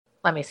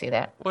Let me see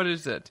that. What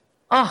is it?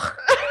 Oh,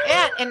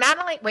 and not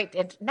only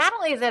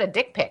is that a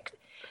dick pic,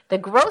 the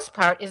gross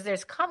part is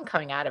there's cum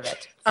coming out of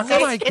it. Okay? Oh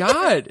my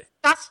God. It's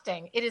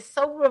disgusting. It is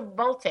so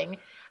revolting.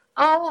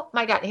 Oh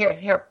my God.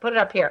 Here, put it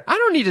up here. I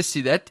don't need to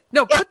see that.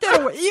 No, put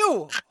that away.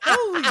 Ew.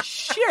 Holy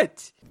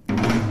shit.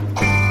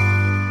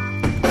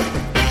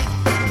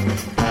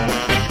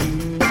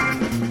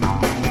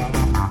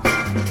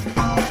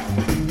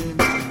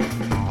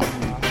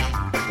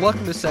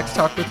 Welcome to Sex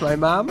Talk with My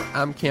Mom.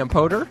 I'm Cam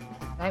Potter.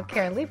 I'm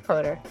Karen Lee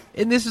Potter.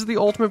 And this is the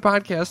ultimate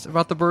podcast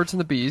about the birds and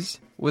the bees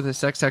with a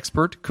sex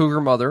expert, cougar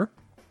mother.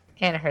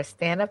 And her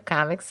stand-up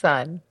comic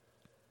son.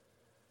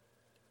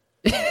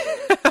 You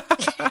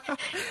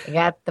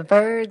got the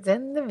birds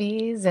and the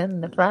bees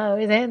and the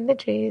flowers and the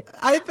trees.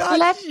 I thought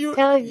Let's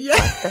tell you.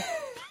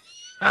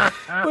 Yeah.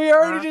 We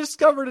already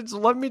discovered it's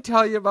let me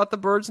tell you about the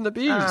birds and the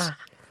bees.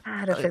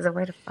 God, if there's a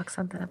way to fuck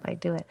something up, I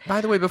do it.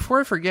 By the way,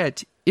 before I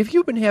forget, if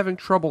you've been having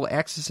trouble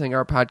accessing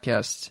our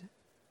podcast,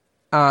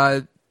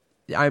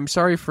 I'm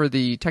sorry for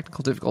the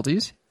technical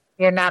difficulties.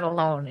 You're not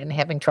alone in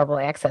having trouble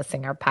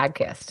accessing our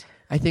podcast.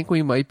 I think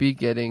we might be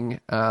getting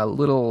a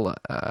little,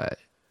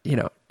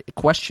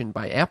 questioned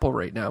by Apple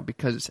right now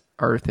because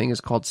our thing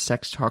is called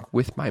Sex Talk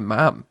with My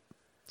Mom.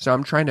 So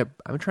I'm trying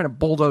to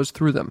bulldoze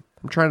through them.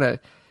 I'm trying to.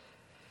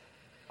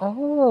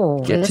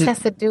 Oh, this has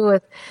to do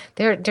with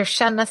they're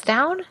shutting us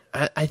down.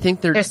 I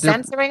think they're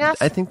censoring us.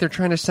 I think they're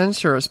trying to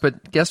censor us.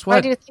 But guess what?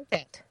 Why do you think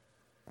that?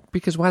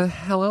 Because why the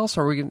hell else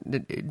are we?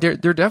 They're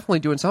definitely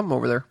doing something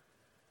over there.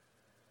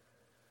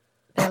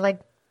 They're like,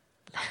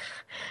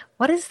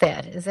 what is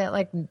that? Is that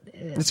like?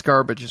 It's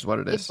garbage, is what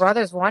it is. Big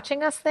Brother's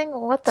watching us thing.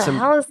 What the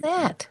hell is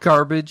that?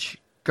 Garbage.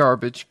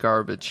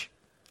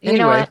 You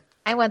know what?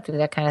 I went through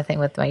that kind of thing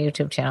with my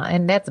YouTube channel,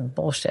 and that's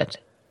bullshit.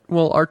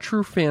 Well, our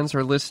true fans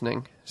are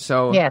listening,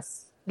 so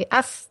yes,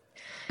 us.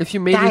 If you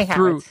made it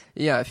through,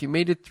 if you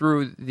made it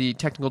through the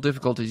technical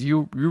difficulties,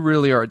 you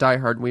really are a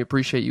diehard, and we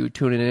appreciate you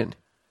tuning in.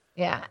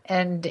 Yeah,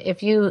 and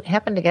if you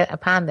happen to get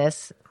upon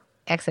this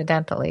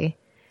accidentally,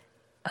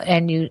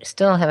 and you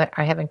still are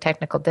having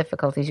technical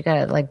difficulties, you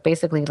gotta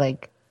basically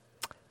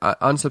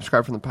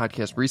unsubscribe from the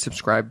podcast,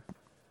 resubscribe,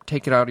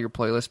 take it out of your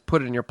playlist,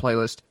 put it in your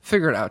playlist,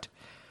 figure it out.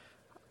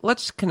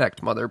 Let's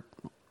connect, Mother.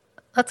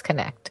 Let's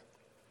connect.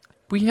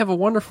 We have a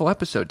wonderful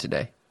episode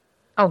today.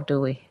 Oh,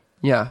 do we?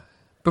 Yeah.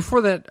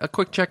 Before that, a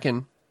quick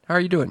check-in. How are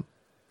you doing?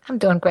 I'm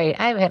doing great.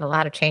 I've had a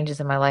lot of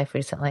changes in my life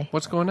recently.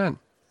 What's going on?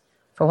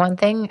 For one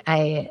thing,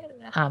 I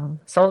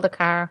sold a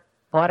car,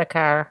 bought a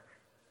car,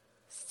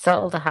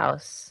 sold a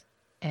house,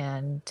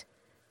 and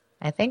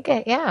I think,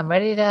 I'm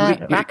ready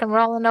to rock and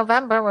roll in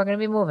November. We're going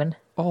to be moving.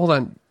 Oh, hold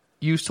on.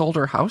 You sold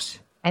her house?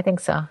 I think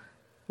so.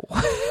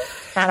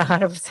 Not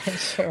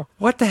 100% sure.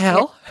 What the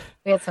hell?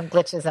 We had some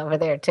glitches over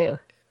there, too.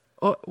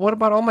 What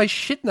about all my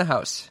shit in the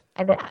house?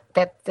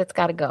 That's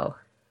got to go.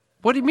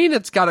 What do you mean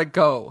it's got to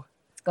go?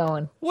 It's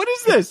going. What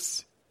is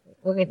this?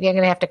 You're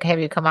going to have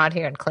you come out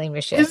here and claim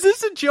your shit. Is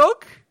this a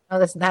joke? No,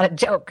 this is not a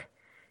joke.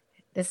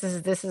 This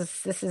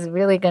is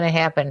really going to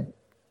happen.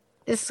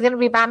 This is going to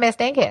be bomb-ass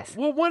dank-ass.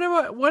 Well, when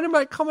am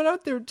I coming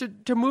out there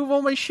to move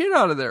all my shit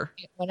out of there?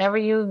 Whenever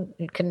you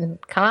can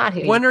come out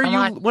here. When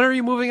are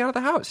you moving out of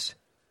the house?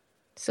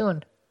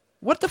 Soon.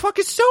 What the fuck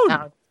is soon? No,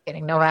 just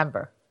kidding.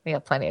 November. We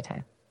have plenty of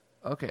time.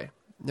 Okay.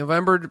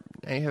 November,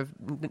 I have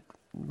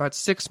about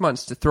 6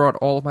 months to throw out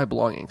all of my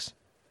belongings.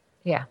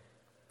 Yeah.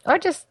 Or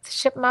just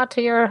ship them out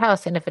to your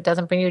house, and if it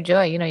doesn't bring you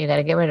joy, you got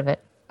to get rid of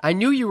it. I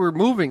knew you were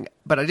moving,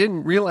 but I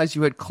didn't realize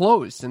you had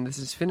closed, and this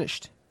is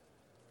finished.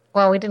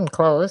 Well, we didn't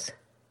close.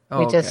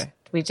 Oh,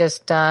 we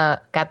just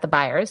got the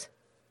buyers.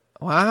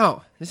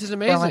 Wow. This is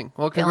amazing.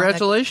 Well,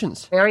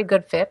 congratulations. Very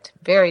good fit.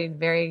 Very,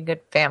 very good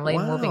family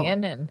moving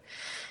in, and,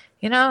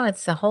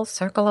 it's a whole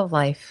circle of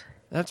life.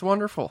 That's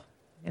wonderful.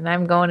 And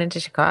I'm going into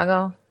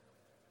Chicago.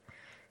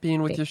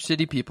 Being with your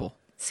city people.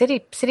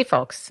 City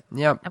folks.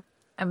 Yep.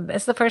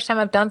 It's the first time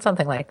I've done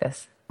something like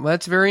this. Well,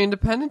 that's very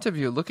independent of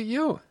you. Look at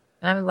you.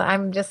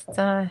 I'm just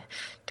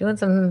doing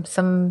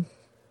some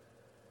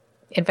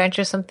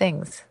adventuresome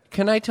things.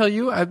 Can I tell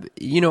you, I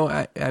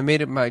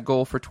made it my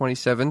goal for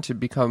 27 to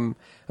become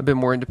a bit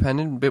more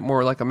independent, a bit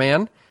more like a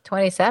man.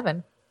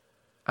 27?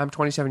 I'm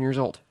 27 years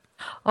old.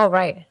 Oh,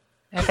 right.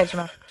 I thought you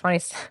meant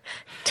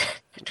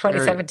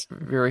 2017.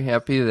 Very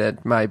happy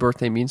that my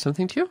birthday means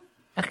something to you.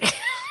 Okay.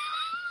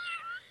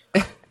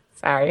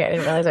 Sorry, I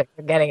didn't realize what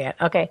you were getting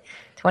at. Okay,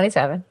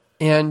 27.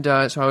 And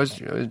so I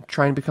was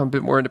trying to become a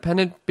bit more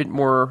independent, a bit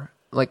more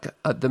like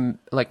the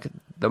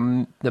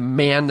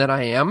man that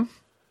I am.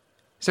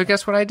 So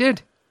guess what I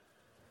did?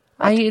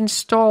 What? I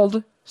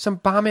installed some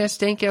bomb-ass,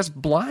 dank-ass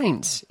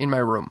blinds in my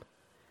room.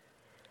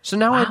 So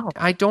now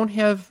I don't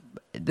have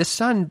the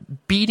sun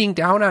beating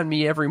down on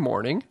me every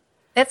morning.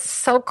 That's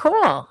so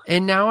cool.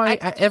 And now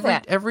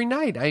every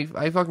night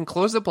I fucking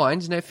close the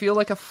blinds and I feel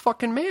like a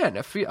fucking man.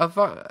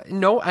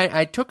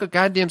 I took a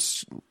goddamn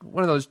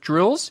one of those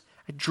drills.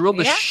 I drilled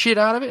the shit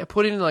out of it. I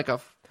put it in one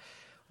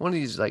of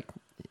these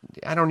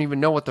I don't even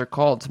know what they're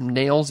called. Some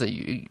nails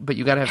but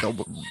you got to have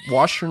to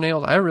wash your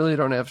nails. I really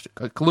don't have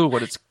a clue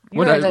what it's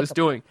what I was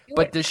doing. You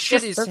But were the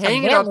shit just is such a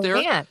hanging out manly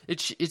there. man.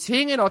 It's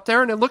hanging out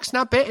there, and it looks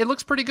not bad. It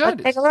looks pretty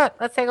good. Let's take a look.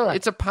 Let's take a look.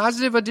 It's a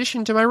positive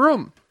addition to my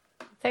room.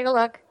 Take a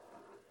look.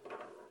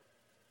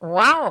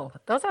 Wow,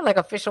 those are like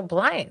official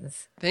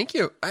blinds. Thank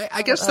you.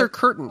 I guess they're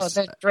curtains. Oh,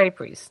 they're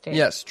draperies.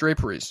 Yes,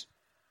 draperies.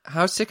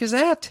 How sick is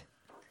that?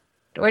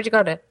 Where'd you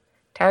go to?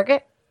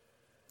 Target?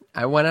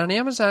 I went on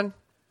Amazon.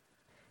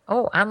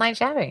 Oh, online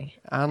shopping.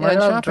 Online a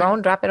little shopping.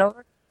 Drone, drop it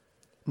over.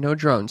 No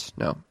drones,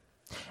 no.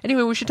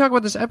 Anyway, we should talk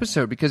about this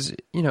episode because,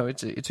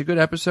 it's a good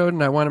episode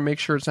and I want to make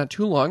sure it's not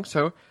too long,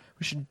 so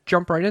we should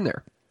jump right in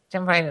there.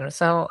 Jump right in.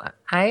 So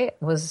I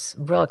was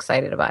real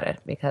excited about it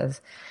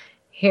because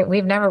here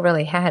we've never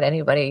really had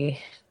anybody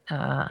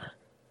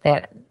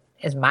that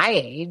is my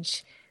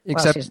age.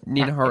 Except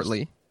Nina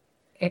Hartley.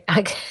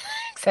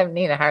 Except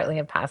Nina Hartley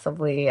and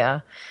possibly,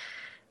 I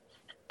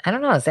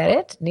don't know, is that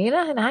it?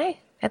 Nina and I?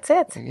 That's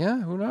it.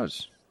 Yeah, who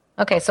knows?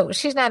 Okay, so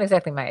she's not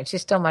exactly my age.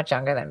 She's still much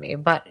younger than me,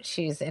 but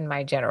she's in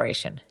my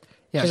generation.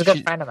 Yeah, she's a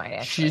good friend of mine,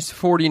 actually. She's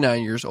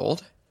 49 years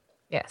old.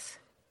 Yes.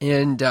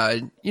 And,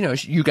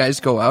 you guys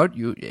go out.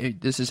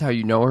 This is how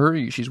you know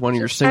her. She's one of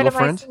your single part of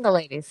friends. My single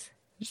ladies.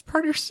 She's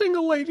part of your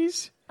single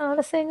ladies. Oh,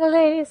 the single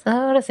ladies.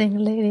 Oh, the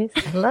single ladies.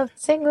 I love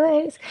the single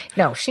ladies.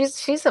 No,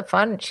 she's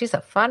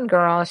a fun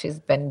girl. She's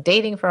been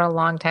dating for a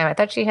long time. I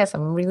thought she has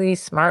some really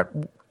smart,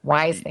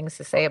 wise things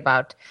to say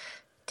about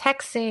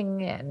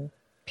texting and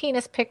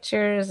penis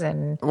pictures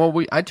and.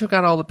 Well, I took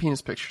out all the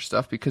penis picture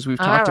stuff because we've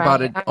talked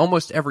about it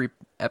almost every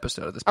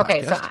episode of this podcast.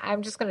 Okay, so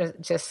I'm just going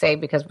to say,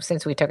 because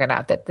since we took it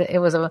out, that it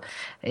was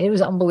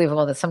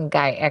unbelievable that some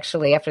guy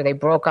actually, after they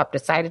broke up,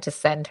 decided to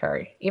send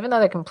her, even though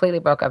they completely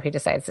broke up, he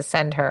decides to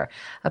send her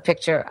a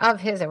picture of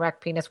his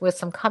erect penis with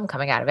some cum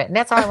coming out of it. And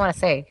that's all I want to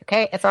say,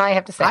 okay? That's all I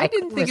have to say. I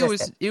don't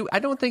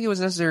think it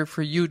was necessary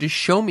for you to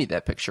show me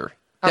that picture.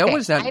 That Okay,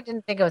 was not. I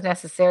didn't think it was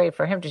necessary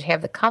for him to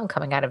have the cum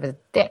coming out of his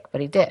dick,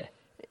 but he did.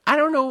 I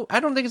don't know. I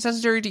don't think it's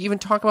necessary to even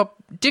talk about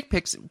dick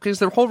pics because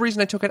the whole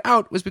reason I took it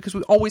out was because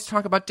we always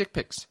talk about dick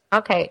pics.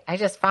 Okay, I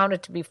just found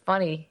it to be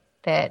funny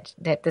that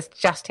this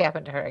just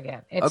happened to her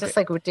again. It's just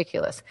like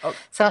ridiculous. Okay.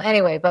 So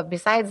anyway, but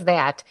besides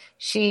that,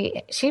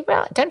 she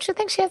don't you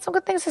think she had some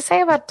good things to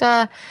say about?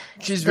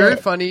 She's very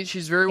funny.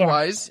 She's very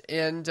wise,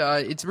 and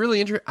it's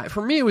really interesting.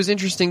 For me, it was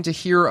interesting to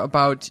hear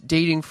about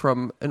dating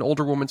from an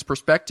older woman's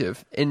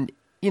perspective, and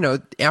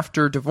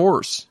after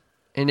divorce,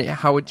 and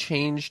how it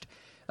changed.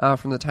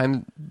 From the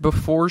time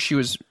before she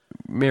was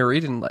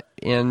married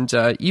and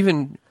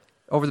even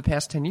over the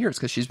past 10 years,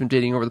 because she's been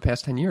dating over the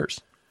past 10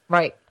 years.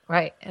 Right.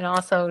 And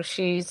also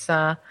she's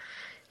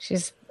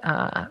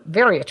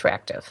very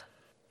attractive.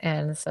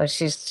 And so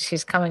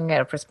she's coming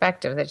at a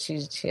perspective that she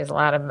has a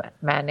lot of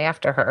men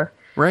after her.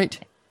 Right.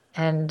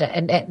 And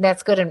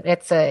that's good. And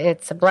it's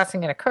a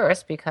blessing and a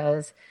curse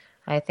because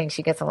I think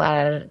she gets a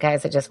lot of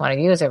guys that just want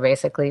to use her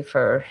basically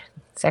for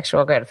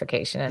sexual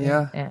gratification.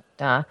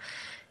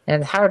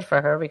 And it's hard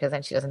for her because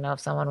then she doesn't know if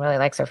someone really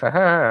likes her for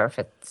her or if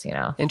it's,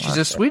 And she's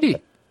a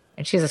sweetie.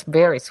 And she's a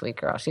very sweet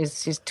girl.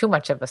 She's too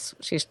much of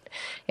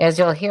as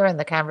you'll hear in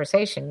the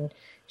conversation,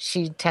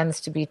 she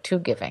tends to be too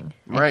giving,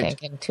 I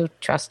think, and too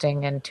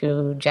trusting and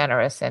too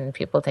generous, and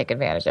people take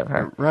advantage of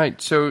her. Right.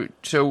 So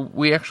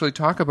we actually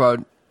talk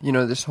about,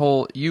 this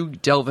whole, you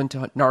delve into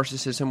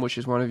narcissism, which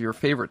is one of your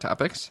favorite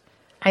topics.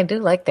 I do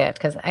like that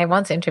because I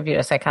once interviewed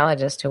a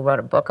psychologist who wrote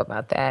a book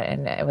about that,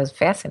 and it was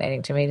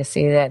fascinating to me to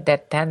see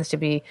that tends to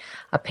be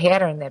a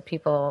pattern that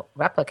people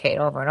replicate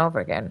over and over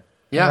again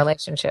in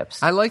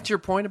relationships. I liked your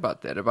point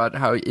about that, about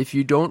how if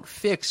you don't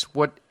fix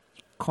what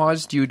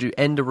caused you to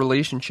end a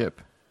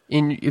relationship,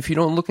 if you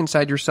don't look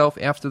inside yourself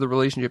after the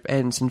relationship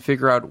ends and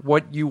figure out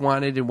what you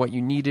wanted and what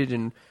you needed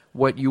and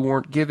what you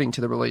weren't giving to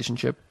the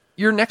relationship,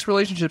 your next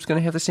relationship's going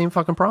to have the same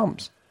fucking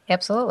problems.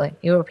 Absolutely.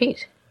 You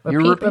repeat.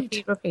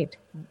 Repeat.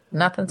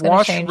 Nothing's going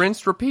to change. Wash,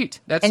 rinse, repeat.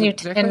 That's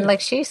and like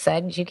she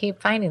said, you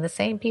keep finding the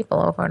same people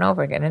over and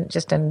over again, and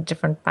just in a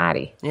different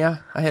body. Yeah,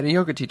 I had a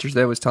yoga teacher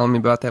that was telling me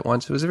about that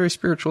once. It was a very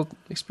spiritual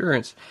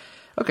experience.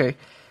 Okay,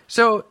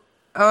 so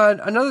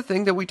another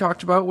thing that we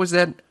talked about was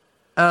that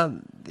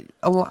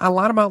a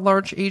lot about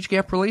large age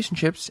gap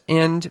relationships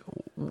and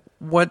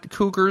what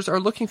cougars are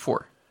looking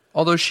for.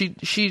 Although she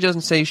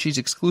doesn't say she's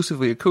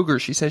exclusively a cougar,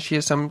 she says she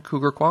has some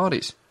cougar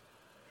qualities.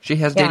 She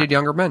has dated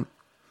younger men.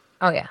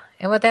 Oh, yeah.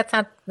 And that's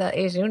not,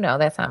 as you know,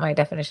 that's not my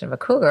definition of a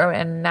cougar.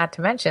 And not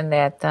to mention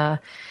that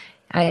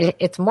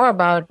it's more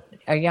about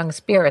a young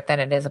spirit than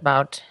it is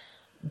about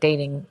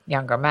dating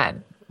younger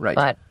men. Right.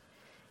 But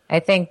I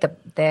think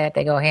that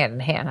they go hand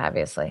in hand,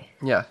 obviously.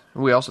 Yeah.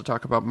 We also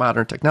talk about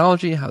modern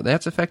technology, how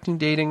that's affecting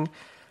dating.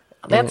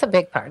 That's a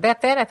big part.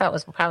 That I thought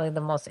was probably the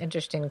most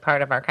interesting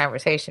part of our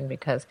conversation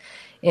because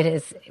it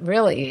is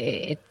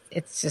really,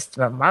 it's just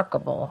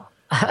remarkable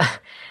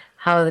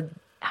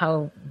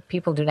how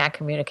people do not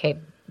communicate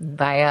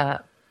via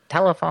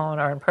telephone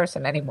or in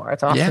person anymore.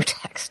 It's all through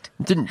text.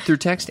 Through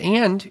text,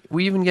 and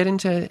we even get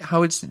into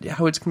how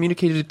it's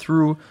communicated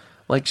through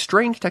like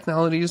strange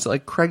technologies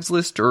like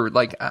Craigslist or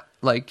like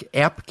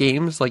app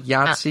games like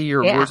Yahtzee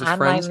or Words with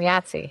Friends.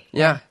 Online Yahtzee.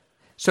 Yeah.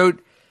 So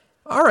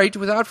All right,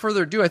 without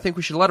further ado, I think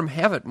we should let him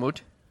have it,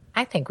 Moot.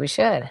 I think we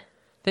should.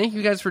 Thank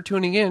you guys for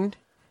tuning in.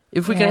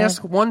 If we can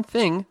ask one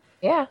thing,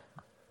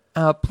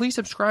 please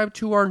subscribe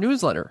to our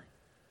newsletter.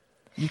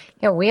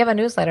 Yeah, we have a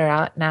newsletter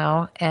out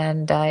now,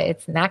 and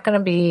it's not going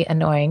to be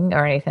annoying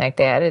or anything like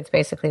that. It's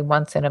basically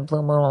once in a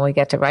blue moon when we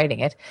get to writing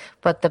it.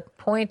 But the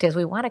point is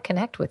we want to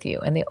connect with you,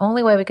 and the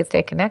only way we could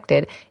stay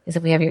connected is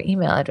if we have your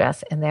email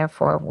address, and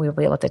therefore we'll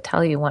be able to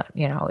tell you what,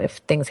 if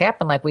things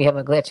happen, like we have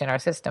a glitch in our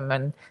system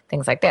and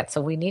things like that.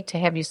 So we need to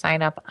have you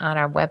sign up on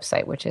our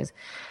website, which is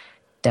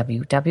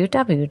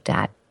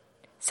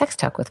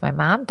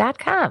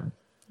www.sextalkwithmymom.com.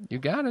 You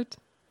got it.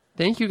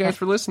 Thank you guys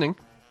for listening.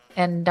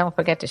 And don't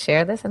forget to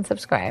share this and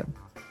subscribe.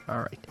 All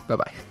right.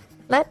 Bye-bye.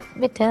 Let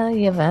me tell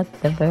you about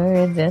the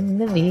birds and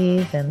the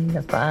bees and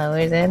the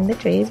flowers and the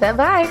trees.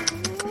 Bye-bye.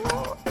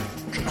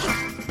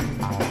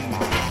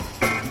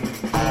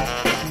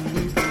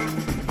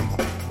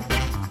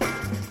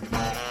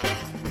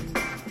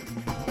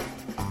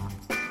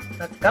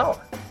 Let's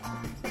go.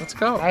 Let's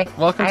go. Hi.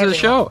 Welcome Hi, to the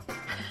show.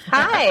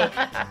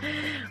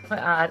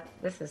 Hi.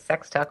 This is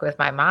Sex Talk with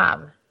my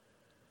mom.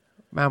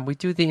 Mom, we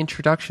do the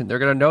introduction. They're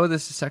going to know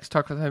this is Sex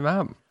Talk with my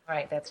mom.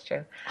 Right, that's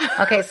true.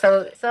 Okay,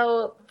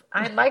 so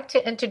I'd like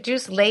to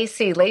introduce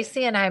Lacey.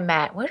 Lacey and I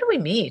met. Where did we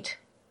meet?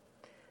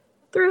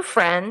 Through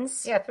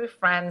friends. Yeah, through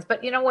friends.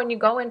 But when you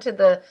go into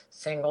the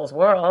singles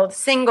world,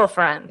 Single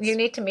friends. you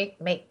need to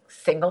make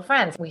single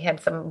friends. We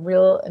had some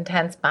real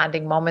intense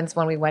bonding moments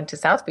when we went to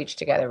South Beach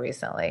together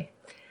recently.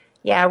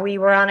 Yeah, we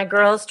were on a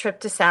girls'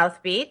 trip to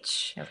South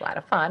Beach. It was a lot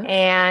of fun.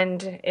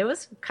 And it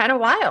was kind of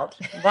wild.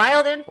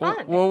 Wild and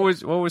fun. What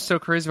was so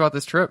crazy about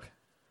this trip?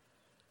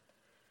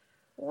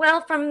 Well,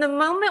 from the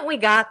moment we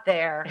got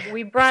there,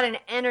 we brought an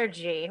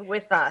energy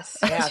with us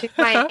to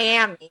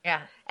Miami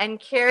and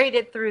carried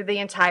it through the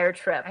entire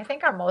trip. I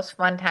think our most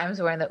fun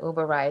times were in the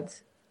Uber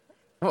rides.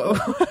 What?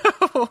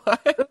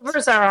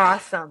 Ubers are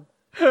awesome,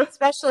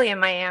 especially in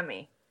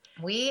Miami.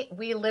 We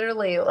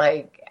literally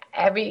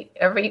every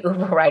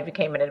Uber ride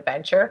became an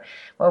adventure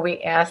where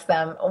we asked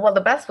them. Well, the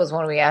best was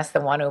when we asked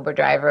the one Uber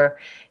driver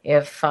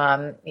if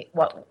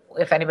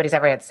anybody's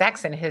ever had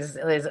sex in his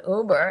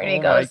Uber, and he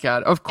goes, "Oh my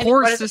god! Of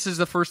course, this is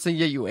the first thing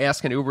that you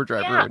ask an Uber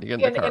driver when you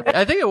get in the car."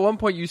 I think at one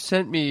point you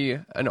sent me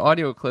an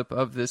audio clip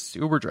of this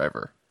Uber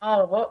driver.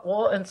 Oh,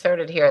 we'll insert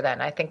it here then.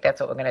 I think that's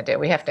what we're going to do.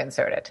 We have to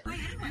insert it.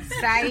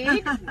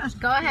 Saeed,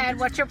 go ahead.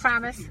 What's your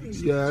promise?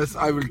 Yes,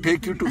 I will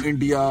take you to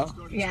India,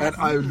 and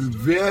I will be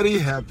very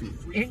happy.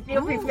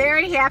 You'll be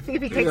very happy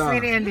if he takes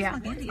me to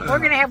India. We're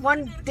going to have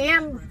one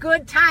damn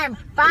good time.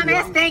 Bomb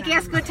ass, stank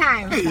ass good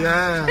time.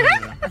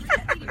 Yeah.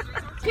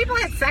 People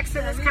had sex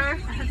in this car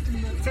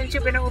since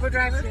you've been an Uber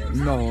driver?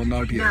 No,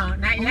 not yet. No,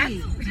 not yet?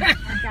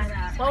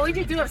 What would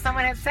you do if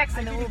someone had sex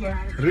in the Uber?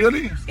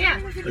 Really? Yeah.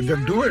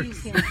 Then do it.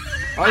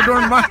 I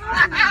don't mind.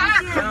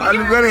 I'll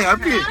be very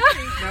happy.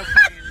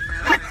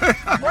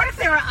 What if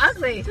they were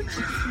ugly?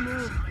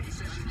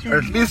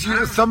 At least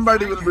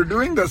somebody will be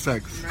doing the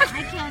sex.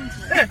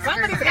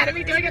 Somebody's got to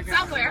be doing it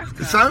somewhere.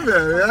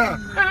 Somewhere, yeah.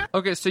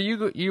 Okay, so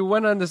you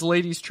went on this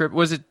ladies' trip.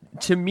 Was it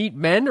to meet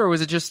men or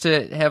was it just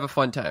to have a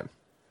fun time?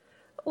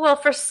 Well,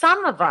 for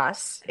some of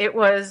us, it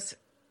was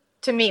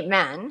to meet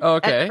men.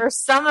 Okay. And for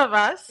some of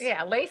us,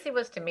 Yeah, Lacey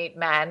was to meet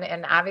men,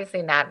 and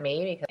obviously not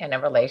me because in a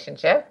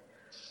relationship.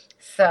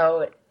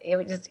 So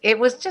it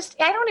was just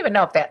I don't even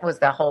know if that was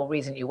the whole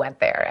reason you went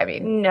there. I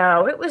mean,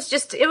 no, it was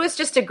just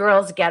a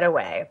girls'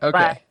 getaway.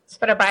 Okay.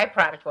 but a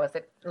byproduct was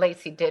that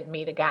Lacey did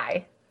meet a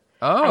guy.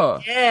 Oh.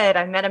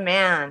 I met a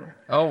man.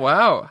 Oh,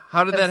 wow.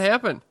 How did that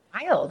happen?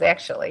 Wild,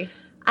 actually.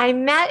 I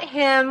met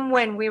him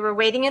when we were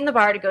waiting in the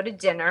bar to go to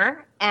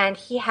dinner, and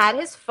he had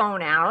his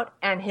phone out,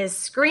 and his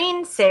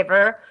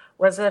screensaver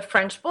was a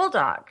French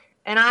bulldog.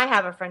 And I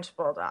have a French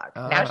bulldog.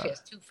 Now she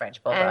has 2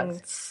 French bulldogs.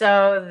 And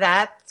so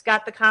that's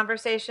got the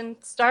conversation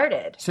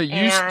started. So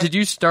did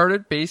you start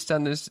it based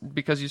on this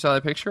because you saw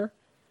the picture?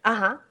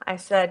 Uh-huh. I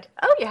said,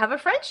 "Oh, you have a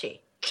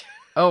Frenchie."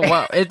 Oh,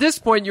 wow. At this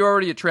point, you're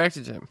already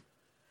attracted to him.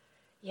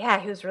 Yeah,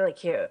 he was really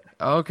cute.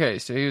 Okay,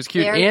 so he was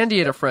cute. Very And he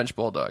had a French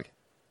bulldog.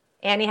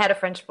 And he had a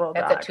French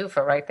bulldog. That's a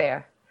twofer right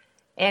there.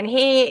 And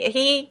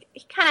he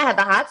kind of had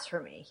the hots for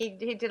me. He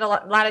did a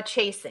lot of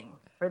chasing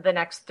for the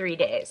next 3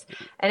 days.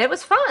 And it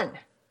was fun.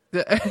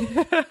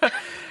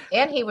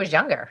 And he was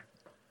younger.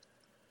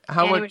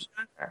 How And much? he was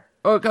younger.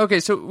 Okay,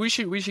 so we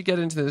should get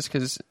into this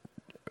because.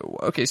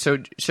 Okay,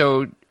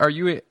 so are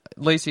you,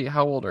 Lacey?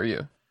 How old are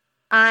you?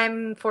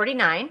 I'm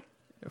 49.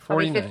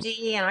 49. I'll be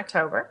 50 in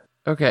October.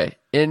 Okay,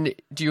 and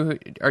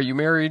are you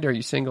married? Are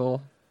you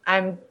single?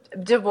 I'm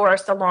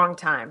divorced a long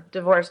time.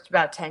 Divorced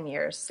about 10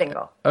 years.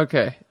 Single.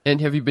 Okay, and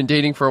have you been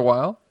dating for a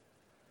while?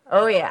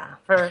 Oh yeah,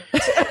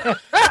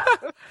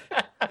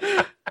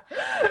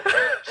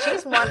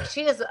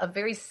 She is a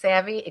very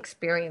savvy,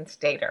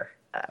 experienced dater.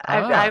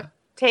 I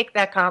take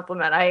that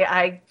compliment.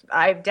 I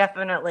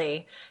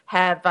definitely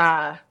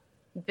have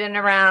been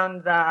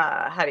around the,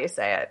 how do you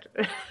say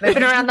it?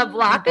 Been around the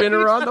block. Been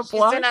around the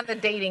block? She's been on the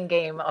dating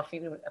game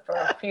for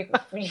a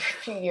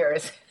few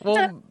years.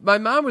 Well, my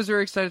mom was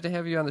very excited to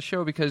have you on the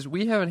show because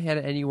we haven't had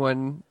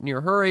anyone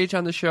near her age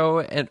on the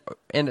show, and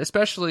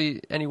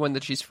especially anyone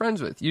that she's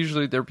friends with.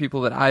 Usually they're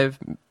people that I've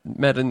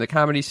met in the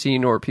comedy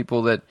scene or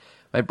people that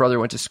my brother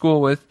went to school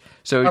with.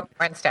 So Or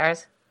porn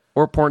stars.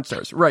 Or porn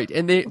stars, right?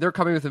 And they're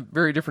coming with a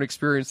very different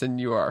experience than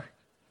you are.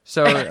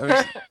 So I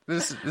mean,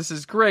 this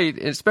is great.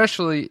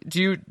 Especially,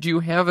 do you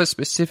have a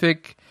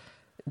specific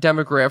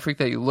demographic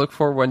that you look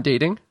for when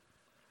dating?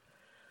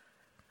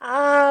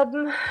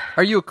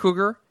 Are you a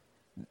cougar?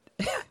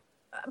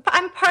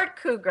 I'm part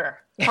cougar.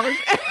 Part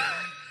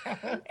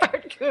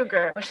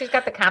cougar. Well, she's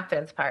got the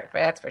confidence part,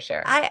 that's for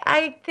sure.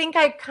 I think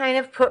I kind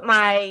of put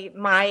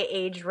my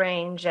age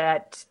range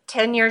at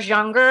 10 years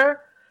younger,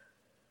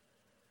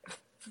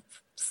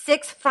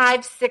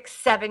 5, 6,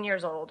 7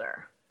 years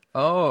older.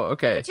 Oh,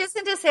 okay. Which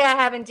isn't to say I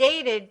haven't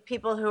dated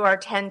people who are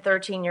 10,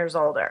 13 years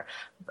older.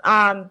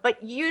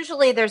 But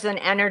usually there's an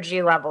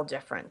energy level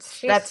difference.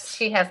 She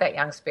has that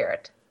young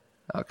spirit.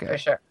 Okay. For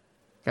sure.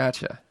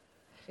 Gotcha.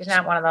 She's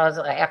not one of those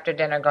after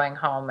dinner going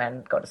home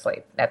and go to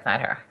sleep. That's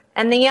not her.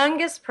 And the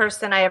youngest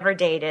person I ever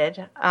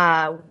dated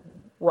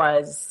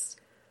was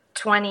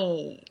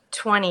 20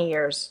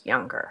 years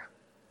younger.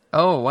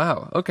 Oh,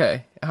 wow.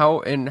 Okay.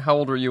 How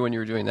old were you when you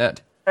were doing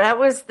that? That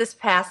was this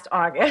past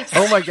August.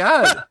 Oh, my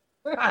God.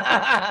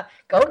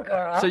 Go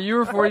girl. So you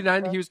were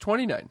 49, he was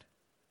 29.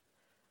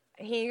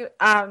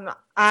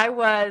 I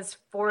was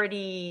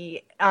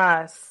 48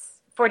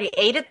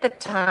 at the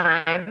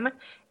time,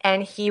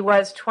 and he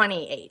was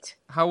 28.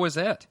 How was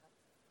that?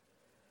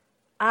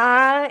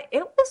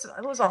 It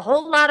was a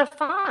whole lot of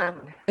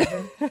fun.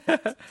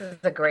 This is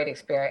a great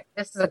experience.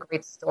 This is a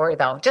great story,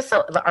 though. Just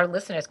so our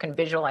listeners can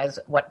visualize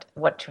what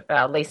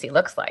Lacey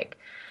looks like.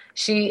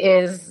 She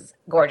is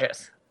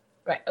gorgeous,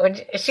 right?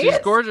 She's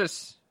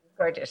gorgeous.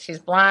 Gorgeous. She's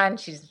blonde.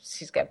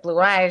 She's got blue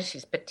eyes.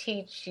 She's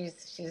petite. She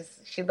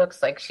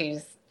looks like she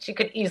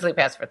could easily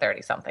pass for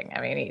 30 something.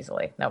 I mean,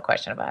 easily, no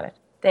question about it.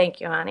 Thank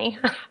you, honey.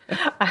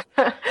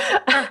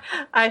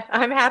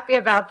 I'm happy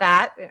about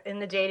that in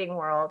the dating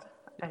world,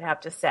 I'd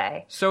have to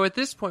say. So at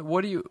this point,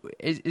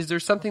 is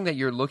there something that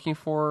you're looking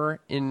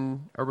for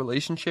in a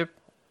relationship,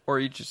 or are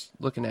you just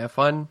looking to have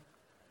fun?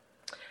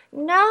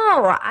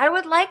 No, I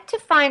would like to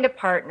find a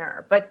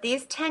partner, but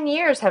these 10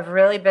 years have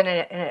really been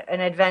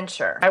an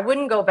adventure. I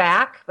wouldn't go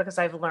back because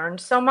I've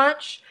learned so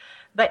much,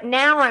 but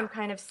now I'm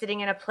kind of sitting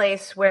in a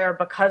place where,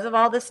 because of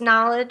all this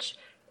knowledge,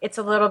 it's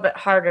a little bit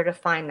harder to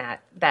find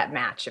that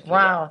match. If you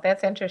will.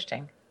 That's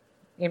interesting.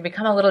 You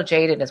become a little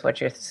jaded is what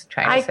you're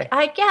trying to say.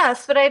 I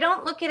guess, but I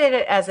don't look at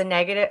it as a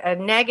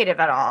negative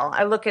at all.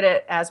 I look at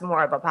it as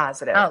more of a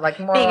positive. Oh, like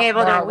more being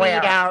able more to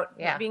aware.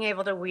 being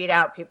able to weed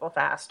out people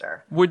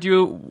faster. Would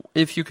you,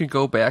 if you could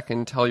go back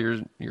and tell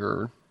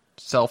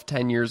yourself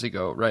 10 years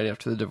ago, right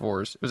after the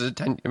divorce, was it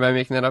 10? Am I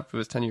making that up? It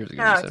was 10 years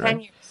ago. No, 10 right?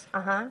 years.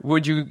 Uh-huh.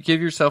 Would you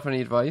give yourself any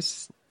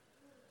advice?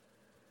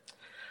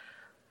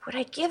 Would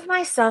I give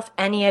myself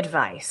any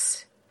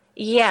advice?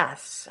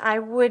 Yes, I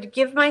would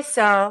give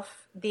myself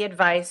the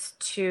advice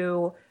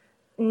to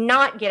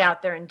not get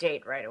out there and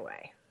date right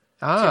away.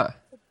 To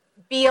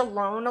be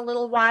alone a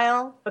little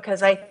while,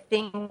 because I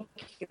think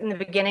in the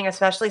beginning,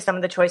 especially, some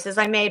of the choices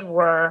I made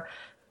were,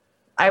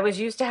 I was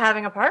used to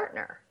having a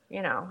partner.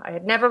 You know, I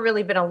had never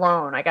really been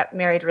alone. I got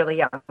married really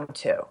young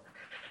too.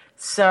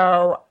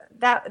 So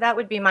that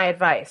would be my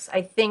advice.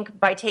 I think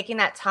by taking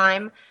that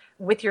time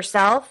with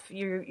yourself,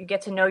 you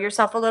get to know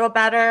yourself a little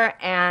better,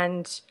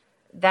 and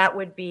that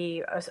would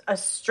be a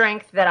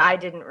strength that I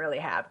didn't really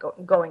have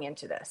going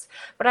into this.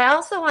 But I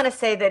also want to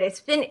say that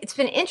it's been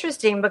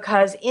interesting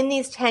because in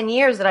these 10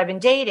 years that I've been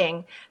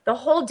dating, the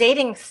whole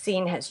dating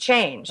scene has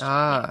changed.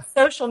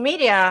 Social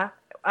media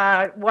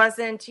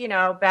wasn't,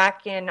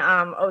 back in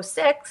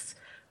 2006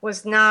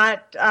 was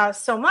not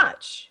so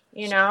much,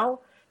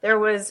 There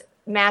was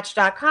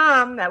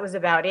Match.com, that was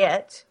about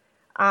it.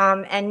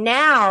 And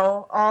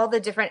now all the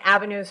different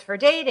avenues for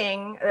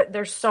dating,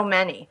 there's so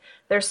many.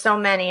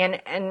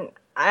 And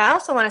I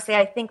also want to say,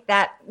 I think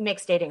that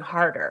makes dating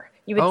harder.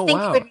 You would think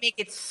it would make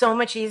it so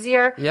much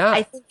easier. Yeah.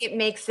 I think it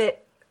makes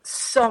it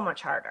so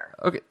much harder.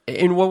 Okay.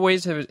 In what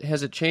ways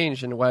has it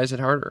changed, and why is it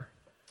harder?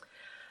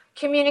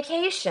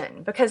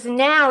 Communication, because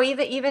now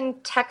even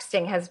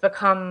texting has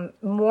become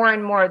more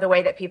and more the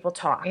way that people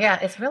talk. Yeah,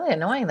 it's really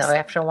annoying though.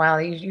 After a while,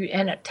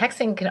 and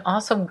texting can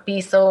also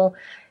be so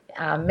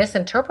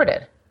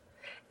misinterpreted.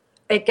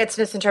 It gets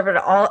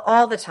misinterpreted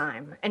all the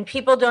time, and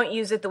people don't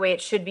use it the way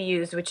it should be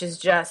used, which is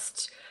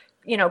just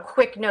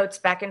quick notes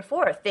back and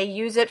forth. They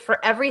use it for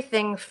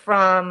everything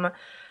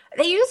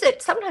they use it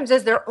sometimes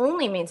as their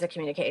only means of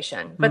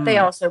communication, but they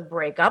also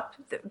break up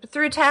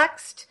through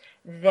text.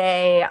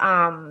 They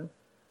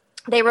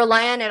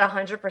rely on it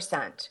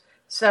 100%.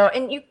 So,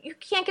 and you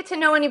can't get to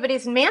know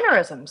anybody's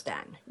mannerisms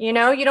then. You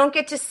don't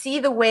get to see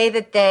the way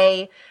that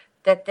they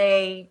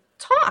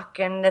talk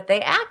and that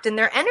they act and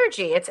their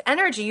energy. It's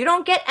energy. You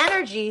don't get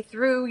energy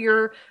through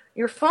your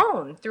your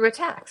phone through a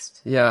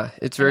text. Yeah,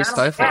 it's very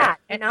stifling.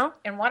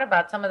 And what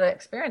about some of the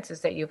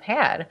experiences that you've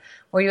had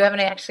where you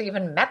haven't actually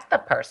even met the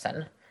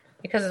person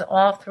because it's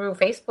all through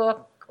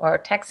Facebook or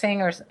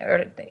texting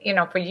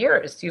or for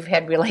years you've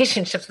had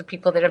relationships with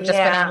people that have just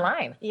been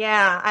online.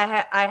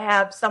 Yeah, I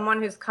have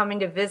someone who's coming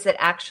to visit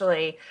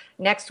actually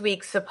next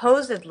week,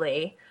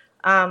 supposedly,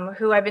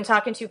 who I've been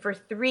talking to for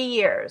 3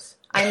 years.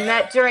 I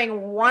met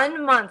during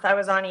 1 month I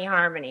was on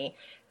eHarmony.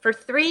 For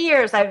 3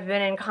 years, I've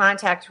been in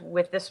contact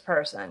with this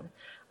person.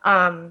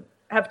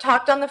 Have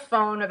talked on the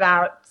phone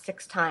about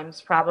 6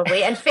 times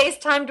probably, and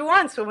FaceTimed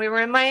once when we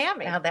were in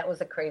Miami. Now that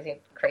was a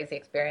crazy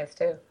experience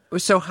too.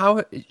 So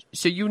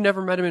you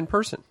never met him in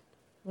person?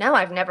 No,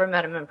 I've never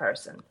met him in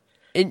person.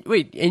 And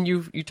wait, and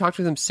you talked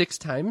with him 6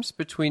 times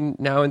between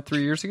now and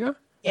 3 years ago?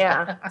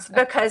 Yeah,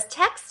 because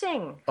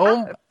texting.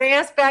 Bring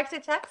us back to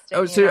texting.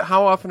 Oh, so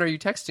how often are you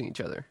texting each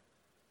other?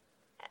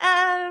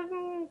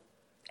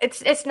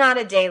 It's not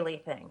a daily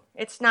thing.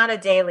 It's not a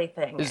daily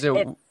thing. Is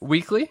it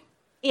weekly?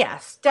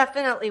 Yes,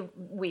 definitely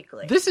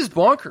weekly. This is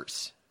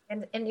bonkers.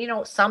 And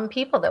some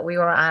people that we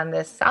were on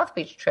this South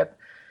Beach trip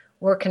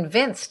were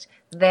convinced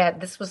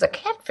that this was a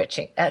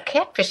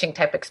catfishing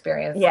type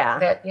experience. Yeah.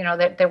 That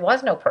that there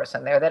was no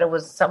person there, that it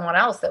was someone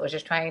else that was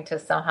just trying to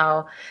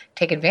somehow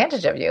take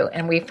advantage of you.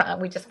 And we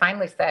just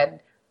finally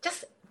said,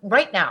 just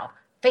right now,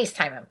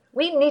 FaceTime him.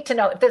 We need to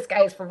know if this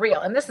guy is for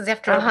real. And this is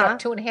after about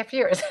 2.5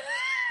 years.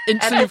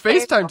 And so you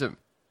FaceTimed him?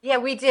 Yeah,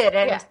 we did.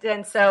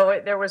 And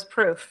so there was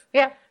proof.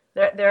 Yeah.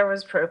 There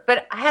was proof.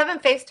 But I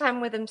haven't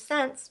FaceTimed with him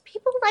since.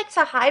 People like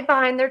to hide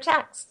behind their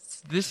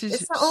texts. It's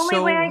the only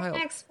way I can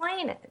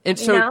explain it. And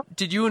so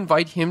did you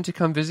invite him to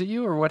come visit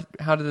you, or what?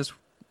 How did this?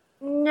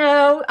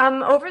 No.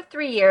 Over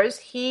 3 years,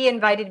 he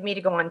invited me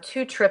to go on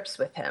 2 trips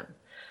with him.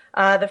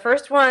 The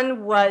first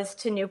one was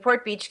to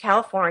Newport Beach,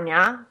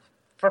 California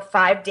for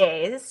 5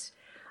 days.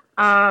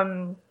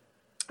 And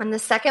the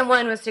second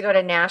one was to go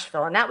to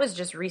Nashville, and that was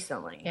just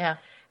recently. Yeah.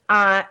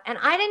 And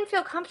I didn't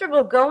feel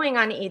comfortable going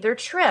on either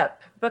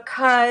trip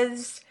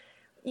because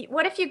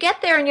what if you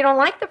get there and you don't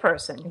like the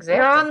person? Exactly.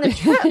 You're on the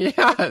trip.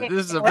 Yeah,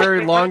 this is a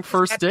very long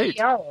first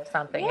date. Or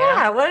something.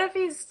 Yeah, what if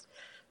he's...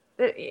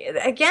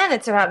 Again,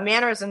 it's about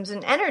mannerisms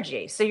and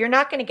energy. So you're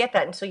not going to get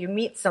that until you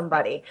meet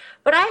somebody.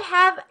 But I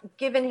have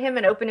given him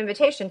an open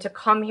invitation to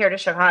come here to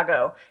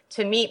Chicago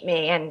to meet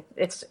me, and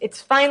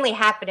it's finally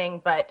happening,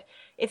 but...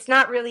 It's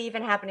not really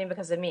even happening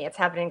because of me. It's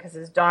happening because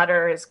his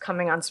daughter is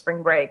coming on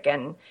spring break,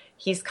 and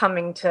he's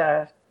coming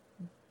to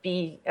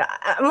be...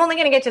 I'm only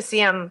going to get to see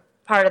him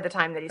part of the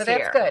time that he's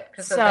here.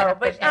 That's good.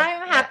 But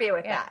I'm happy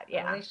with that,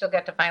 yeah. At least you'll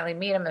get to finally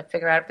meet him and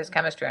figure out if there's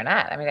chemistry or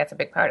not. I mean, that's a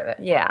big part of it.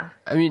 Yeah.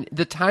 I mean,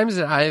 the times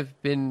that I've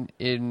been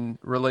in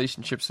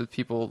relationships with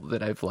people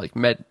that I've,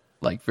 met,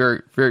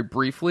 very, very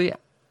briefly,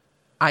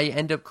 I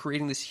end up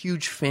creating this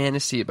huge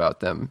fantasy about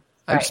them.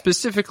 I'm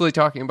specifically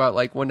talking about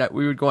when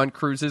we would go on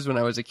cruises when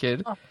I was a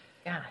kid. Oh,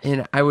 gosh.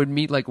 And I would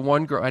meet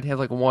one girl. I'd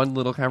have one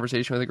little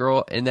conversation with a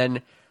girl, and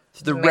then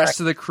the rest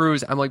of the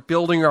cruise, I'm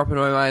building her up in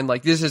my mind.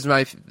 This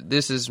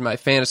is my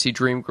fantasy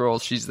dream girl.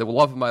 She's the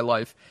love of my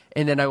life,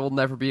 and then I will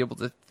never be able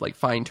to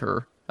find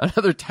her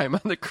another time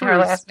on the cruise. Her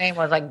last name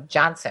was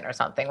Johnson or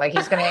something.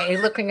 He's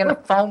looking in the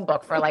phone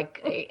book for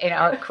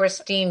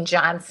Christine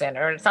Johnson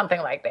or something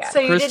like that. So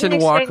you Kristen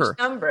didn't exchange Walker.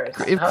 numbers.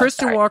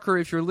 Kristen Walker,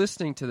 if you're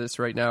listening to this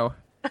right now.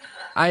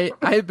 I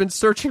have been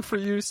searching for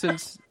you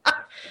since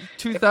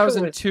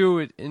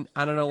 2002 on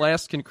an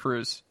Alaskan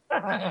cruise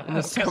in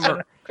the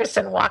summer.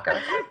 Kristen Walker.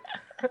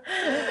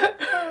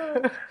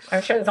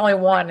 I'm sure there's only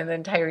one in the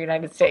entire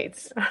United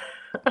States.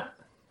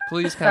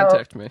 Please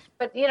contact me.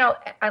 But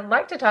I'd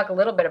like to talk a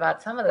little bit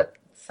about some of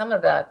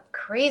the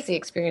crazy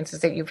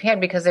experiences that you've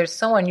had because they're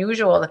so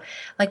unusual.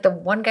 Like the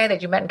one guy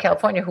that you met in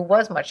California who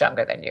was much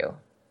younger than you.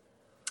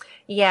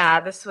 Yeah,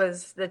 this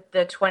was the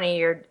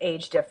 20-year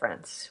age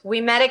difference. We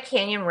met at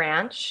Canyon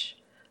Ranch.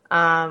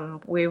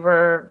 We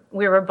were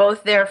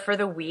both there for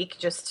the week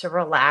just to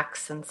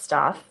relax and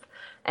stuff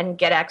and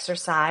get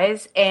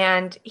exercise.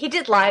 And he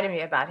did lie to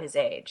me about his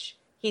age.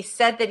 He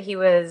said that he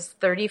was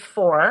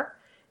 34,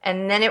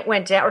 and then it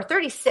went down, or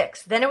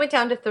 36. Then it went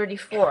down to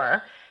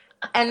 34,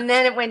 and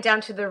then it went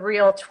down to the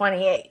real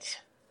 28.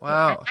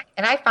 Wow.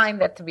 And I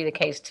find that to be the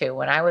case, too.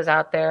 When I was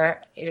out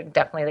there,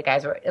 definitely the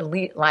guys were at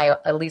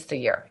least a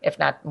year, if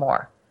not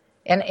more.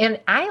 And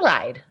I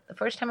lied the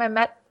first time I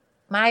met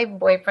my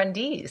boyfriend,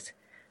 Dees.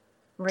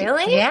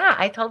 Really? Yeah.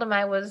 I told him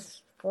I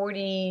was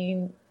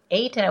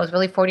 48 and I was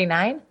really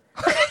 49.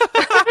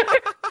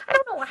 I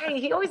don't know why.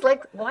 He always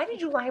why did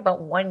you lie about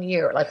 1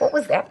 year? What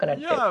was that going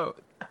to do?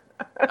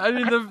 I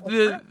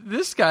mean,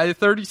 this guy,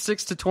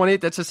 36 to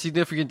 28, that's a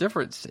significant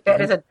difference.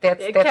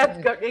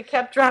 It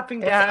kept dropping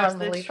down. That's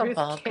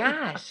unbelievable.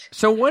 Gosh.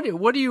 So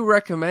what do you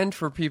recommend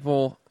for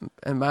people,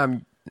 and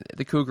I'm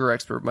the cougar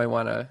expert might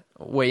want to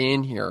weigh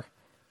in here.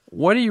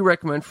 What do you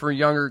recommend for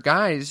younger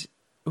guys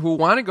who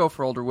want to go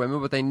for older women,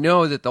 but they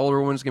know that the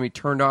older woman's going to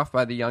be turned off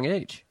by the young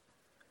age?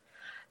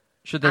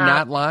 Should they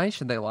not lie?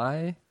 Should they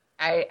lie?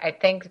 I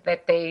think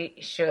that they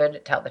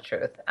should tell the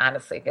truth,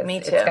 honestly, because Me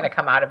it's too. going to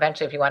come out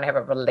eventually if you want to have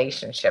a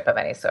relationship of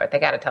any sort. They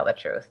got to tell the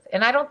truth.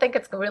 And I don't think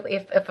it's really,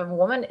 if a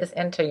woman is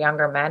into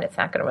younger men, it's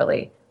not going to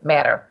really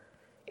matter.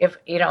 If,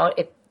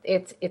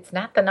 it's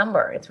not the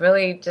number. It's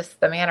really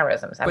just the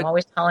mannerisms. I'm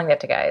always telling that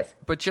to guys.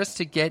 But just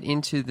to get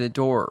into the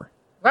door.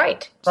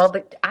 Right. Well,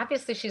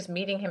 obviously she's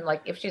meeting him,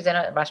 like if she's in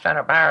a restaurant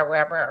or bar or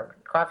wherever, or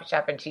coffee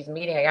shop, and she's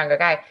meeting a younger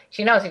guy,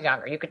 she knows he's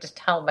younger. You could just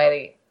tell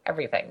by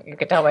everything. You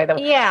could tell by the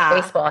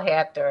baseball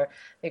hat, or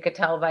you could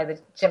tell by the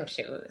gym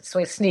shoes,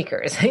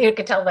 sneakers. You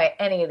could tell by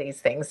any of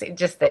these things,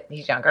 just that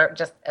he's younger,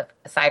 just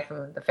aside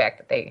from the fact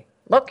that they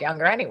look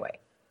younger anyway.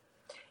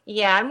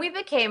 Yeah, and we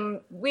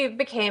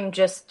became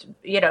just,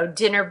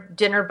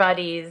 dinner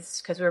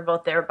buddies because we were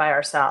both there by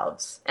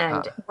ourselves,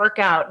 and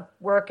workout,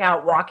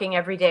 walking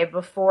every day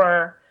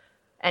before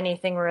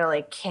anything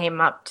really came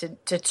up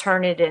to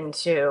turn it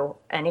into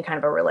any kind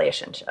of a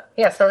relationship.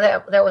 Yeah, so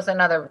that was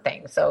another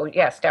thing. So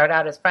yeah, start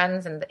out as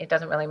friends, and it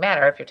doesn't really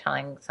matter if you're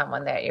telling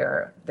someone that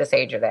you're this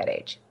age or that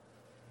age.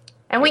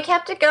 And we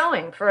kept it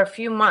going for a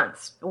few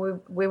months.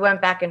 We went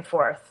back and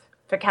forth.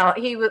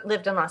 He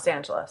lived in Los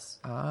Angeles,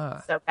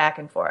 so back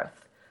and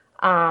forth.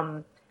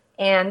 And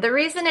the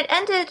reason it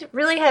ended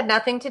really had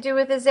nothing to do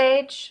with his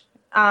age.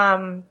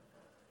 It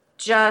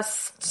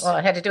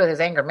had to do with his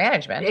anger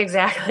management.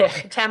 Exactly.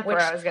 Temper,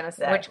 I was going to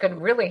say. Which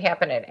could really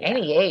happen at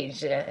any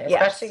age,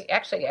 especially,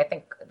 actually, I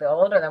think the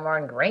older, the more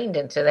ingrained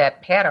into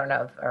that pattern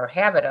or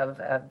habit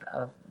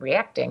of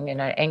reacting in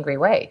an angry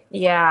way.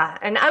 Yeah,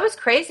 and I was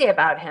crazy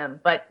about him,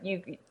 but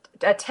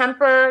a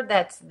temper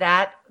that's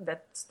that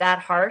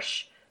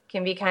harsh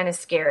can be kind of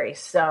scary.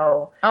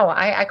 So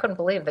I couldn't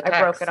believe the texts.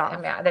 I broke it off.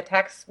 I mean, the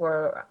texts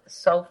were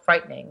so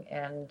frightening,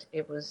 and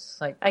it was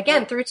like,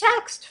 again, through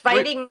text,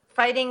 fighting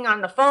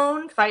on the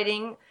phone,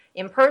 fighting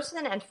in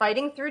person, and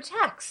fighting through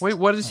text. Wait,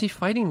 what is he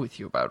fighting with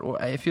you about?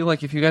 I feel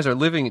like if you guys are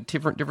living in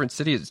different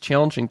cities, it's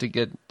challenging to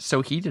get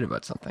so heated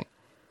about something.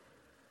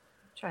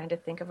 I'm trying to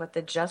think of what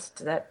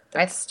that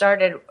I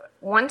started.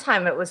 One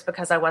time it was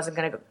because I wasn't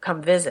going to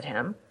come visit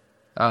him.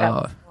 That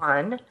was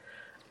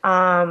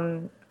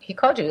one. He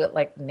called you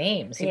like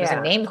names. He was a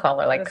name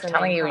caller, like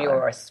telling you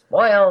were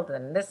spoiled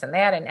and this and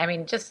that. And I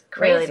mean, just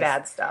crazy. Really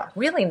bad stuff.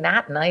 Really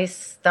not nice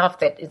stuff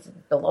that is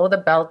below the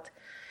belt,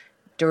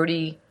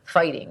 dirty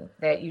fighting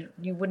that you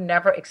would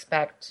never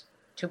expect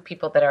two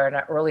people that are in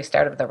an early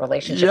start of the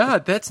relationship. Yeah,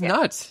 that's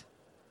nuts.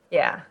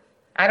 Yeah.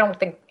 I don't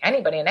think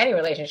anybody in any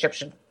relationship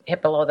should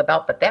hit below the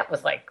belt, but that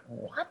was like,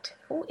 what?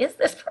 Who is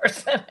this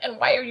person? And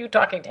why are you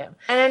talking to him?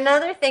 And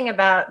another thing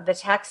about the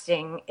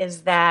texting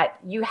is that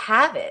you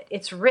have it.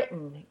 It's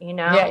written,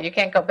 Yeah, you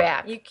can't go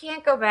back. You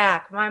can't go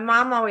back. My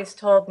mom always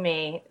told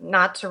me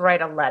not to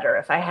write a letter.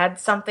 If I had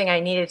something I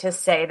needed to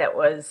say that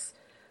was,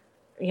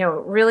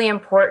 really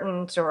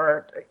important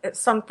or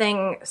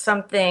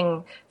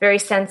something very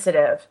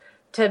sensitive,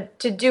 to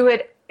do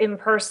it in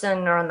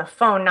person or on the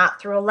phone, not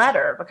through a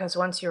letter, because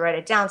once you write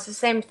it down, it's the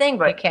same thing.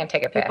 But you can't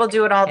take it back. People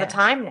do it all the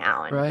time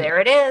now, and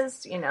there it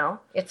is.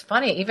 It's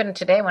funny. Even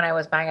today, when I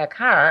was buying a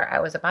car, I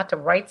was about to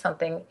write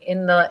something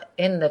in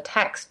the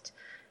text,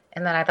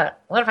 and then I thought,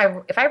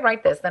 what if I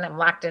write this, then I'm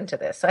locked into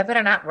this, so I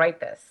better not write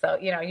this. So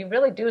you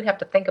really do have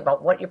to think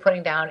about what you're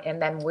putting down, and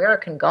then where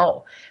it can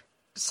go.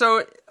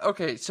 So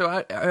okay,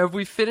 have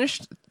we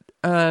finished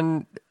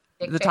on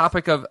the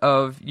topic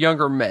of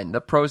younger men, the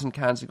pros and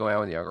cons of going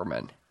out with younger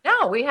men?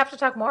 No, we have to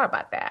talk more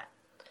about that.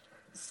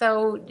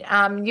 So,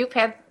 you've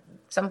had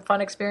some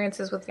fun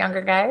experiences with younger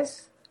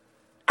guys?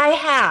 I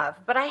have,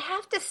 but I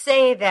have to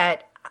say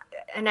that,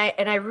 and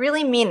I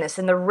really mean this,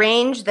 in the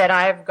range that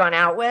I've gone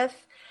out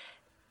with,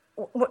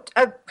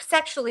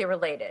 sexually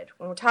related.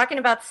 When we're talking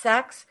about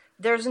sex,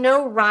 there's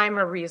no rhyme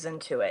or reason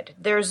to it.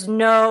 There's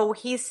no,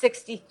 he's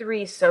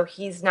 63, so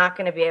he's not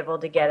going to be able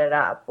to get it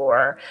up,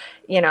 or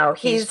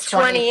he's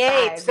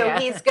 28, so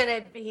he's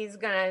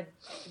gonna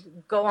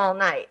go all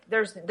night.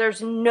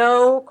 There's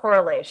no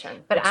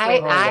correlation. But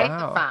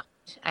I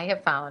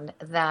have found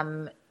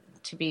them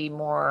to be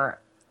more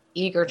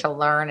eager to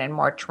learn and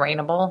more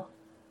trainable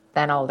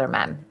than older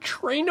men.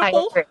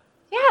 Trainable?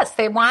 Yes,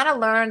 they want to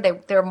learn.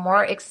 They're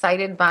more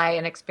excited by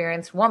an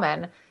experienced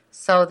woman,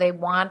 so they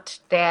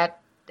want that.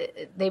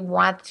 They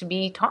want to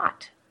be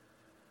taught.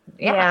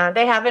 Yeah,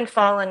 they haven't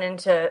fallen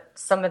into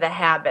some of the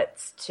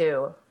habits,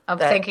 too. Of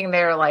thinking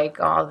they're like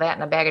all that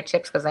in a bag of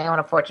chips because they own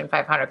a Fortune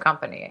 500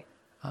 company.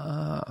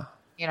 They're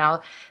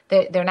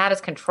not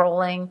as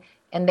controlling,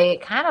 and they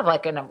kind of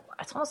like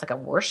it's almost like a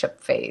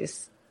worship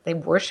phase. They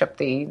worship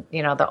the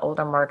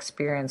older, more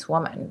experienced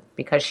woman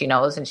because she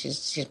knows and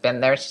she's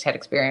been there, she's had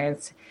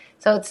experience.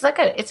 So it's like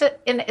it's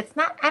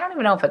not, I don't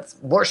even know if it's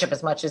worship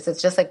as much as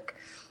it's just like,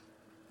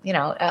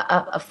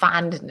 a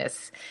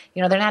fondness.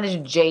 They're not as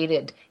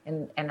jaded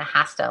and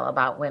hostile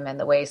about women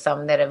the way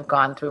some that have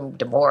gone through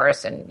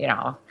divorce and,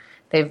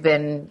 they've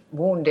been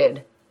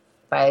wounded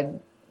by,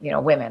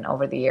 women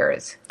over the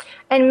years.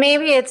 And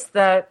maybe it's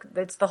the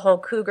whole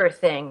cougar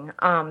thing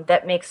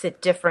that makes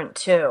it different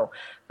too.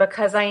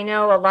 Because I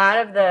know a lot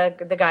of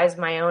the guys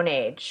my own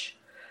age,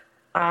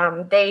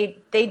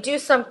 They do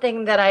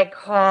something that I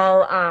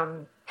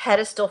call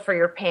pedestal for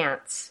your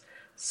pants.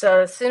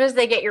 So as soon as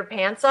they get your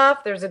pants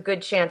off, there's a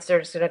good chance they're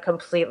just going to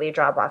completely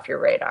drop off your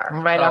radar.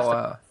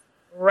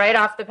 Right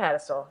off the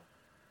pedestal.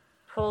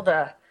 Pull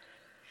the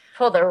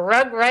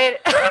rug right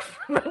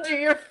from under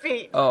your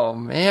feet. Oh,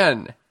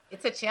 man.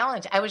 It's a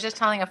challenge. I was just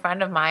telling a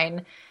friend of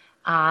mine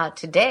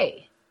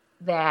today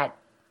that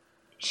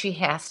she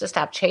has to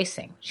stop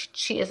chasing.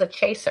 She is a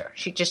chaser.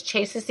 She just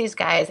chases these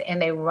guys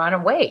and they run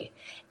away.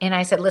 And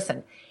I said,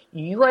 listen,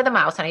 you are the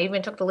mouse. And I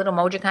even took the little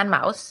Mojicon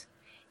mouse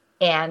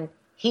and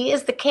he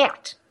is the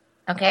cat.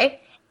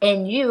 Okay.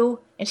 And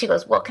she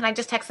goes, well, can I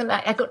just text him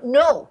that? I go,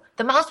 no,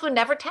 the mouse would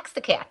never text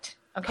the cat.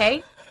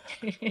 Okay.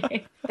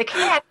 The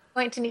cat is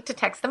going to need to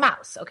text the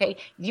mouse. Okay.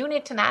 You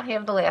need to not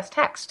have the last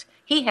text.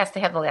 He has to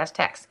have the last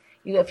text.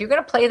 If you're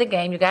going to play the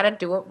game, you got to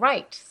do it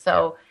right.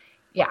 So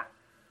yeah.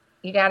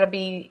 You got to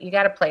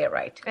play it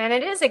right. And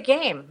it is a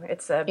game.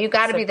 You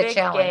got to be the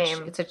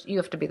challenge. Game. You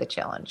have to be the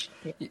challenge.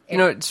 You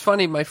know, it's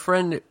funny. My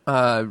friend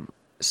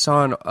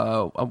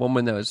saw a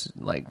woman that was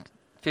like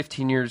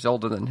 15 years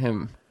older than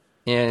him,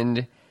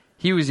 and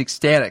he was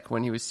ecstatic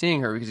when he was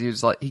seeing her because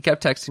he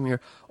kept texting me,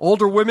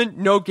 "Older women,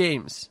 no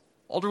games.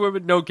 Older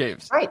women, no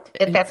games." Right.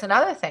 That's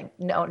another thing.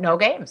 No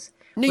games.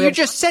 No, you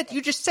just said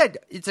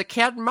it's a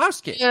cat and mouse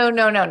game. No.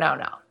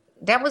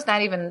 That was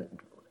not even.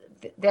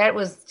 That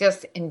was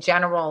just in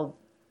general.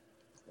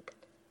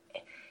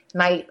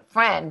 My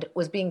friend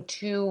was being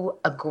too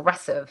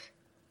aggressive,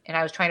 and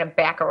I was trying to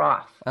back her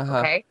off. Uh-huh.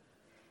 Okay,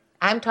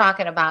 I'm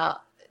talking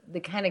about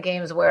the kind of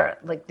games where,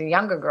 like, the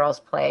younger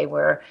girls play,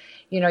 where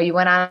you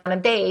went on a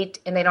date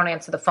and they don't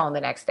answer the phone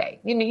the next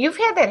day. You've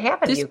had that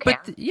happen to you, Cam.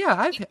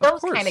 Yeah,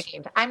 those kind of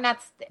games. I'm not.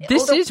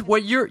 This is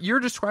what you're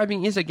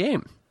describing is a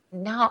game.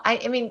 No,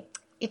 I mean,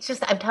 it's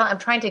just I'm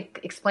trying to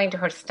explain to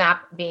her to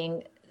stop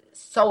being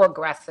so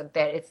aggressive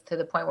that it's to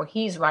the point where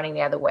he's running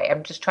the other way.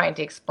 I'm just trying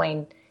to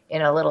explain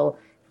in a little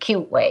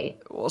cute way.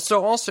 Well,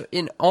 so also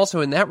in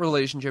that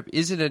relationship,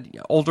 is it an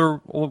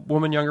older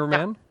woman, younger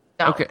man?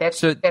 No, okay,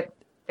 that's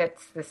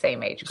the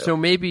same age group. So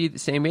maybe the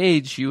same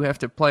age, you have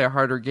to play a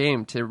harder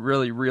game to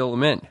really reel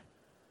them in.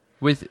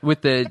 With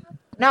the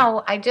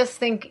no, I just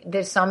think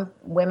there's some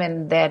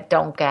women that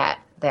don't get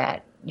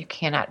that you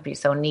cannot be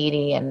so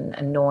needy and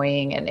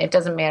annoying, and it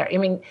doesn't matter. I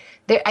mean,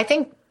 I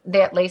think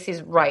that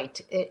Lacey's right.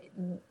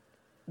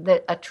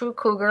 A true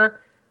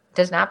cougar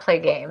does not play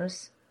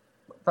games,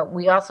 but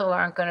we also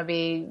aren't going to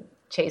be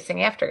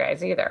chasing after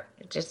guys either.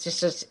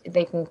 Just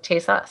they can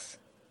chase us.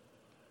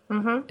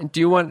 Mm-hmm. And do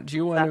you want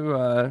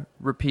to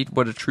repeat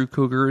what a true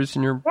cougar is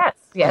in your? Yes.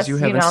 Because you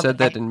haven't said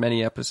that in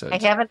many episodes.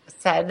 I haven't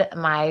said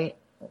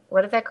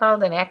what is that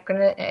called? An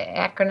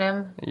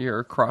acronym? Your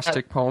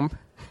acrostic poem.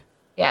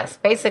 Yes,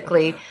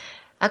 basically,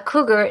 a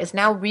cougar is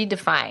now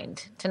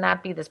redefined to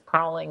not be this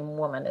prowling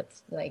woman.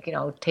 It's like,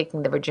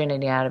 taking the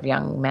virginity out of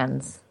young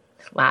men's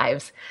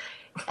lives.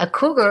 A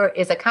cougar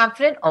is a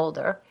confident,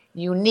 older,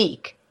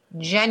 unique,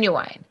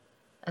 genuine,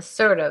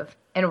 assertive,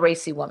 and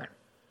racy woman.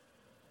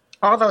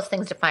 All those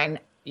things define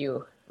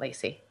you,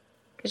 Lacey,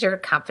 because you're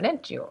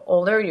confident, you're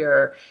older,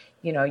 you're,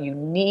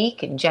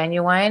 unique and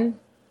genuine.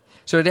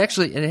 So it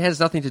has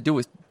nothing to do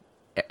with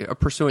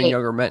pursuing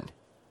younger men.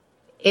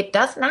 It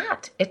does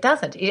not. It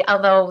doesn't.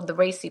 Although the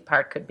racy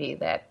part could be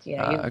that,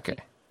 okay.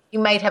 You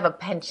might have a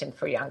penchant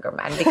for younger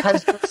men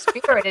because your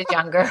spirit is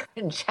younger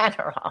in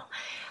general.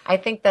 I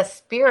think the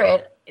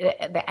spirit,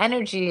 the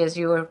energy, as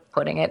you were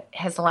putting it,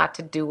 has a lot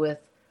to do with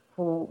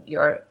who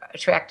you're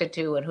attracted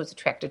to and who's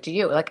attracted to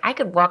you. Like, I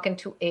could walk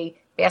into a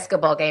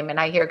basketball game and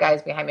I hear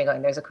guys behind me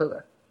going, "There's a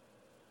cougar."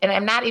 And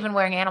I'm not even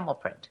wearing animal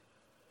print.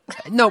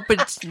 No,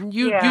 but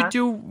you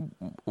do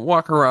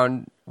walk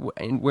around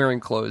and wearing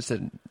clothes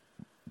that...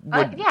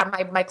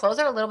 my clothes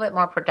are a little bit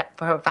more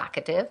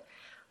provocative,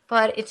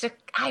 but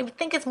I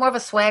think it's more of a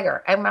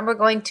swagger. I remember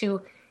going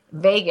to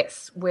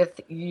Vegas with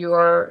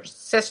your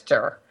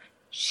sister.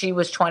 She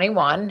was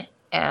 21,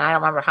 and I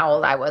don't remember how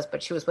old I was,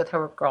 but she was with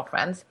her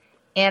girlfriends.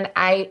 And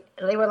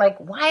they were like,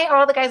 "Why are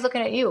all the guys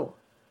looking at you?"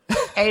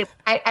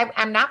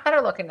 I'm not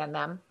better looking than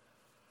them,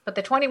 but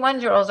the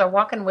 21-year-olds are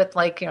walking with,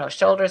 like,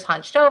 shoulders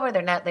hunched over.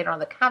 They don't have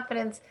the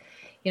confidence.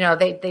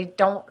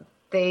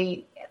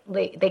 They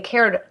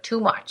cared too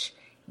much.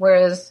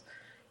 Whereas,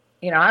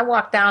 I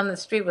walk down the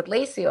street with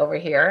Lacey over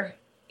here,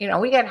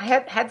 we got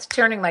heads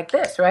turning like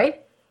this,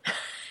 right?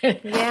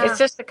 Yeah. It's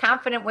just a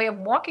confident way of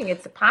walking.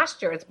 It's the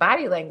posture, it's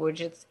body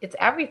language, it's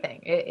everything.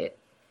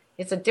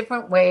 It's a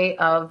different way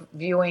of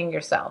viewing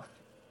yourself.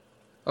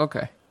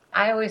 Okay.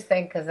 I always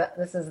think, because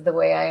this is the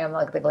way I am,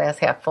 like the glass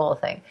half full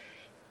thing.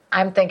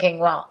 I'm thinking,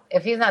 well,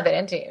 if he's not that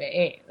into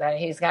me, then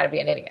he's got to be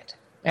an idiot.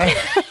 Right?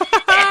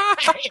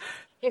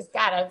 He's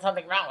got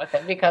something wrong with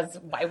him, because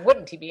why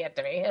wouldn't he be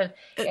into me?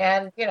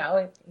 And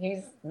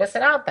he's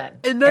missing out then.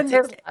 And then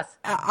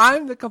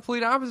I'm the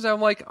complete opposite.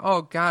 I'm like,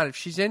 oh, God, if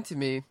she's into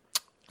me,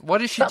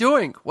 what is she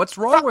doing? What's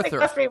wrong with her?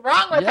 Must be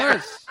wrong with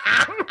her.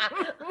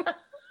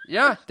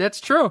 Yeah,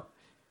 that's true.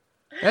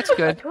 That's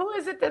good. Who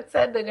is it that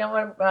said that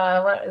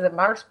what is it,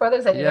 Marx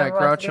Brothers? That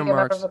Groucho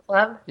Marx.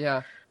 Club?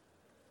 Yeah.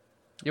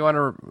 You want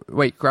to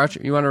wait,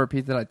 Groucho? You want to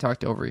repeat that? I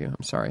talked over you.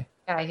 I'm sorry.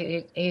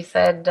 Yeah, he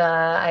said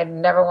I'd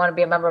never want to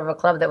be a member of a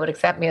club that would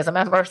accept me as a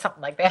member or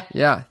something like that.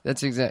 Yeah,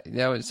 that's exactly.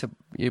 That was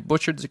you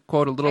butchered the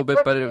quote a little bit,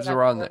 but it was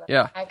around there.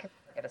 Yeah.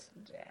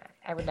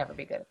 I would never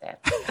be good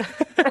at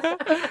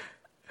that.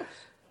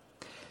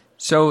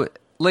 So,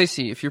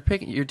 Lacey, if you're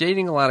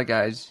dating a lot of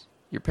guys,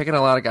 you're picking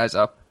a lot of guys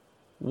up.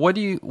 What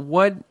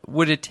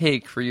would it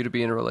take for you to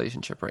be in a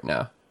relationship right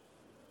now?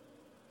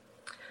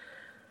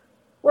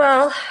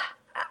 Well,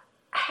 I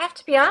have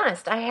to be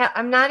honest.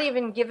 I'm not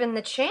even given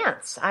the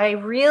chance.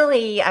 I've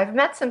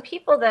met some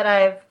people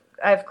that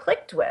I've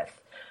clicked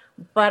with,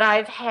 but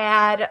I've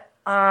had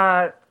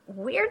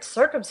weird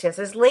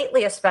circumstances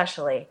lately,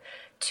 especially.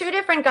 2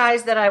 different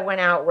guys that I went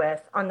out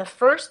with on the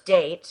first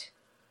date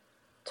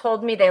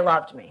told me they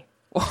loved me.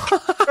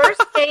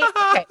 First date,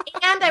 okay,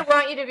 and I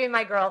want you to be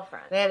my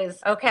girlfriend. That is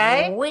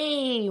okay.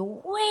 Way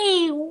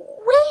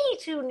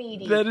too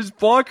needy. That is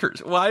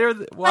bonkers. Why?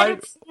 But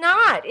it's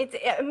not.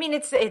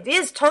 It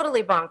is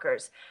totally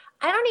bonkers.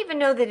 I don't even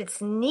know that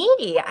it's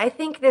needy. I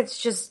think that's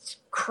just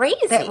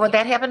crazy.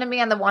 That happened to me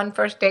on the one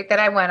first date that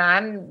I went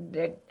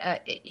on.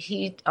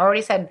 He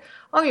already said,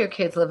 "Oh, your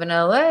kids live in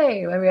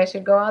L.A. Maybe I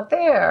should go out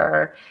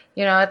there."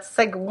 It's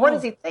like, what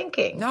is he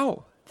thinking?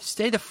 No,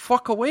 stay the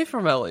fuck away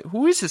from L.A.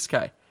 Who is this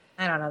guy?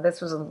 I don't know.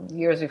 This was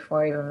years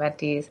before I even met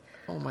Deez.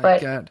 Oh my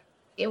God!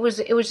 It was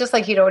just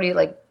like he'd already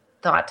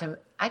thought to.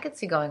 I could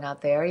see going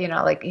out there.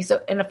 He's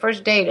in a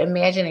first date,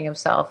 imagining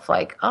himself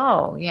like,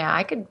 oh yeah,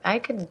 I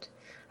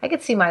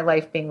could see my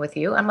life being with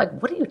you. I'm like,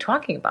 what are you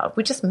talking about?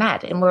 We just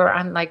met and we're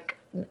on like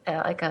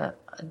a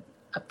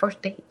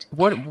first date.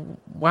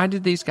 Why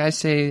did these guys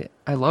say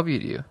I love you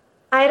to you?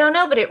 I don't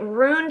know, but it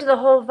ruined the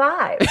whole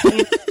vibe.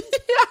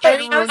 I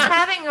was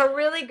having a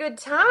really good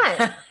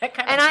time,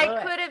 and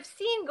I could have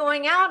seen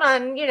going out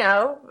on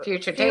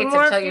future dates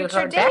until you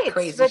heard that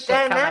crazy but shit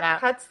then coming that out.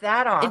 Cuts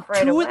that off And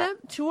right two away. of them,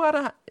 2 out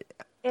of.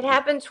 It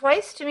happened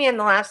twice to me in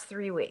the last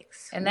 3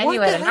 weeks. And then What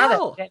you had the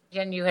hell?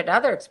 you had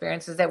other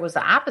experiences that was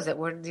the opposite,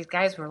 where these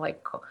guys were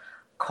like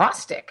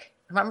caustic.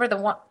 Remember the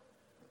one?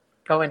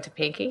 Go into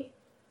Pinky?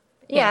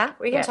 Yeah,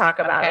 we can talk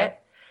about it.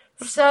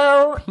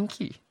 So,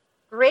 Pinky.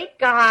 Great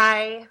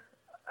guy,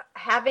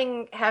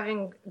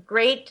 having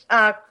great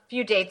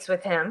few dates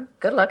with him.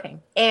 Good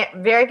looking.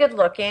 And very good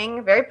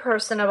looking, very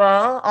personable.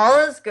 All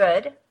is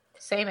good.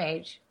 Same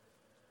age.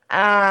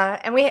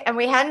 And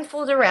we hadn't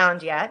fooled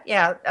around yet.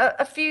 Yeah,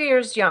 a few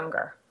years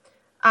younger.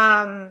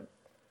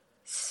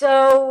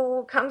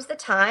 So comes the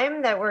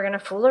time that we're going to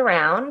fool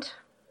around.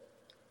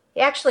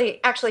 He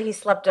he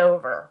slept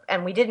over,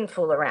 and we didn't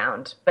fool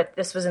around, but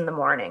this was in the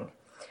morning.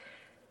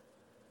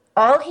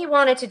 All he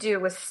wanted to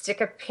do was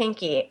stick a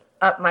pinky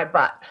up my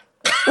butt.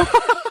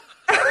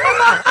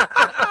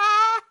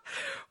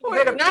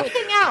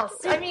 Nothing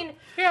else. I mean,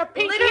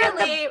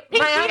 literally,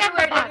 my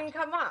underwear didn't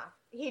come off.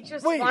 He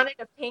just wanted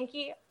a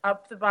pinky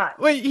up the butt.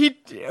 Wait.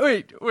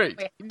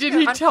 Did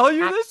he tell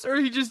you this, or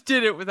he just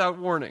did it without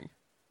warning?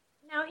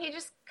 No, he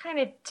just kind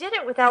of did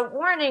it without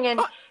warning.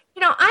 And,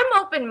 I'm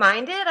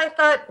open-minded. I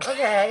thought,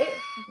 okay,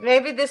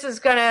 maybe this is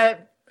going to...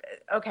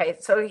 Okay,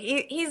 so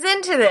he's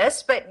into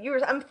this, but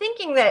I'm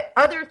thinking that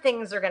other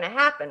things are going to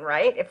happen,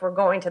 right? If we're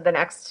going to the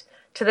next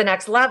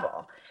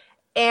level.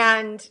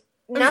 And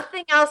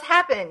nothing else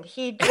happened.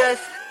 He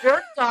just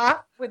jerked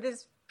off with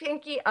his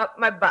pinky up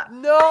my butt.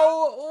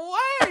 No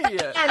way.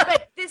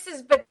 But this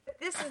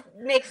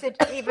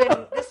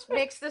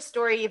makes the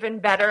story even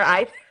better.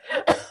 I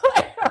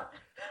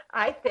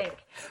think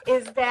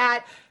is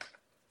that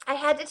I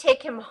had to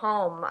take him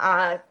home.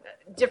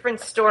 Different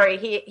story.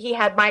 He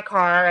had my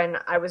car, and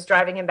I was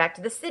driving him back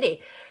to the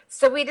city.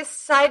 So we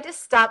decided to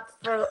stop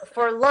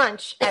for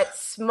lunch at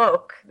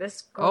Smoke,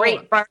 this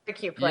great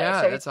barbecue place.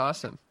 Yeah, that's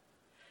awesome.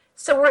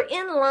 So we're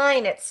in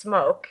line at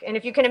Smoke, and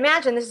if you can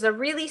imagine, this is a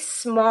really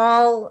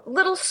small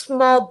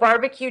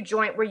barbecue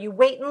joint where you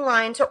wait in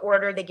line to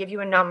order. They give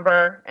you a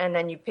number, and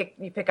then you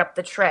pick up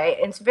the tray.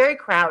 And it's very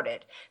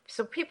crowded.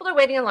 So people are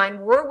waiting in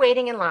line. We're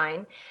waiting in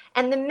line,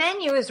 and the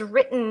menu is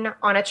written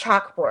on a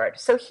chalkboard.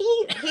 So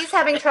he's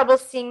having trouble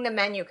seeing the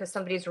menu because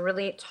somebody's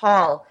really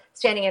tall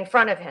standing in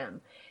front of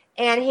him.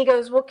 And he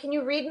goes, "Well, can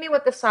you read me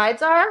what the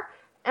sides are?"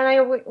 And I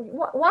go,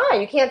 "Why?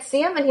 You can't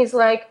see them?" And he's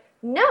like,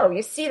 "No,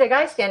 you see the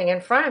guy standing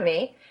in front of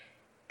me."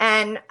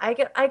 And I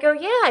go,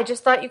 "Yeah, I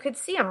just thought you could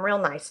see him."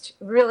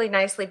 Really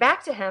nicely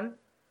back to him.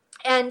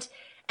 And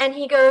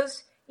he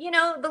goes,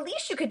 "The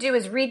least you could do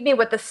is read me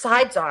what the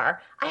sides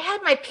are. I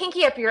had my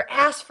pinky up your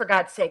ass, for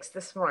God's sakes,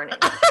 this morning."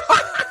 No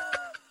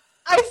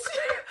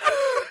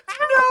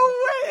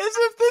way, as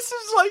if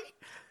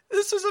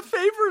this is a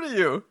favor to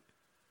you.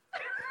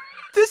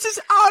 This is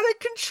out of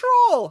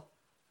control.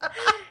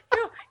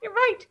 No, you're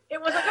right.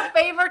 It was like a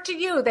favor to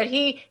you that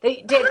he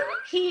did.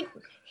 He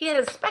had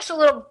a special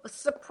little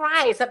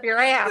surprise up your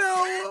ass.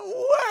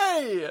 No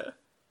way.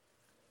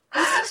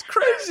 This is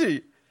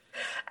crazy.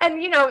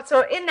 And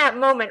so in that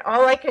moment,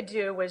 all I could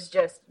do was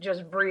just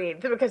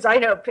breathe, because I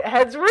know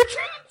heads were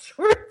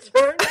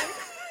turning.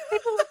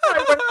 People were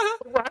trying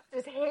to wash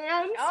his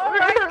hands. Oh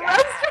my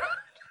God.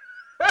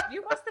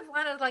 You must have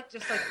kind of like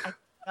just like I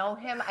know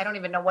him. I don't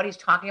even know what he's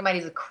talking about.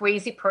 He's a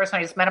crazy person.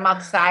 I just met him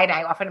outside.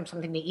 I offered him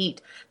something to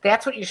eat.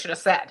 That's what you should have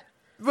said.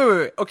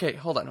 Wait. Okay,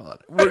 hold on.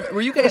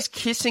 Were you guys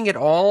kissing at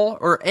all,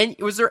 or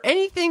was there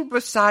anything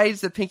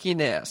besides the pinky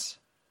and ass?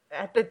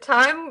 At the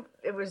time,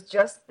 it was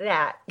just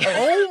that.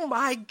 Oh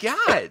my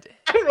God!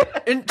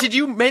 And did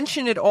you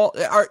mention it all?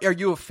 Are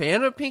you a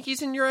fan of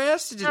pinkies in your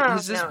ass?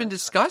 Has this been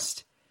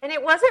discussed? And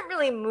it wasn't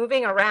really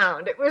moving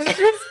around. It was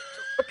just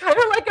kind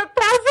of like a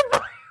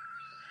pacifier.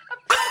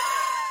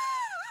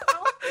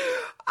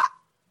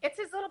 It's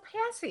his little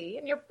passy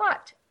in your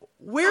butt.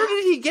 Where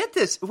did he get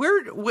this?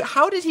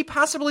 How did he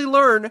possibly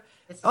learn?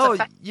 Oh,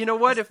 you know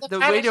what? If the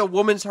way to a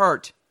woman's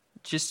heart,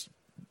 just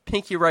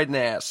pinky right in the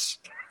ass.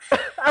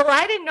 Oh,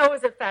 I didn't know it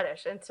was a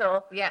fetish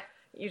until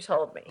you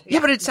told me.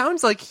 Yeah, but it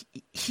sounds like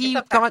he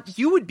thought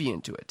you would be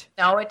into it.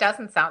 No, it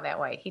doesn't sound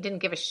that way. He didn't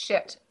give a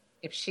shit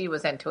if she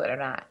was into it or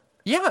not.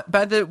 Yeah,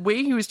 by the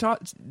way he was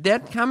taught,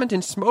 that comment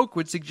in Smoke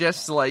would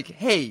suggest, like,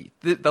 hey,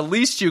 the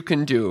least you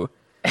can do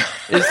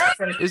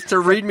is to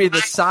read me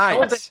the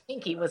signs. The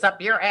pinky was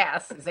up your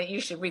ass, is that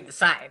you should read the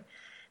sign.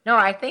 No,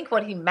 I think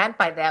what he meant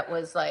by that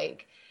was,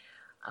 like,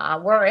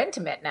 we're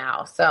intimate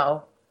now,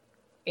 so,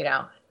 you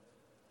know.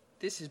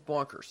 This is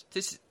bonkers.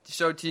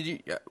 So did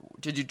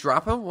you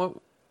drop him?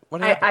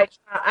 What happened?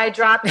 I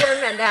dropped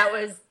him, and that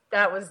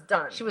was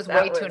done. She was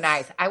way too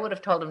nice. I would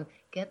have told him,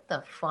 get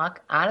the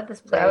fuck out of this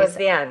place. That was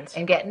the end.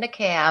 And get in a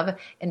cab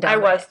and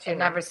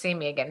never see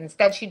me again.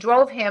 Instead, she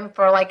drove him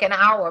for like an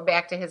hour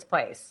back to his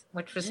place,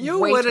 which was you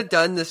would have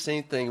done the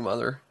same thing,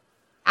 Mother.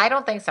 I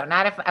don't think so.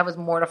 Not if I was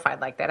mortified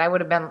like that. I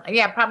would have been,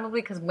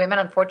 probably because women,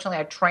 unfortunately,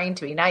 are trained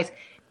to be nice.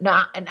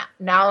 Now,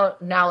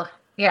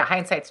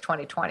 hindsight's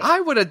 20/20.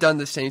 I would have done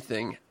the same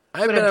thing.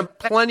 I've been on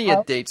plenty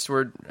of dates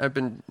where I've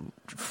been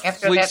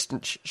fleeced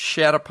and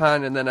shat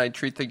upon, and then I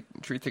treat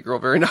the girl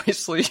very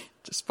nicely,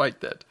 despite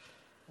that.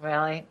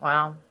 Really?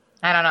 Well,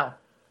 I don't know.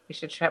 We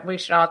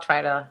should all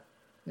try to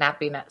not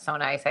be so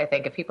nice. I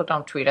think if people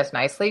don't treat us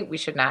nicely, we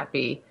should not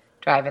be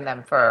driving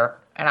them for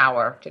an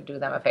hour to do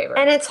them a favor.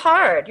 And it's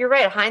hard. You're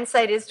right.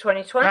 Hindsight is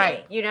 20/20.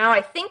 Right. You know,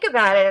 I think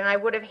about it, and I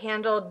would have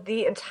handled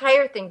the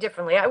entire thing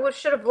differently. I would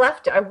have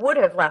left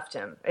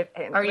him.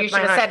 Or you should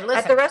have said, listen.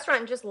 At the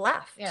restaurant and just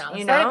left.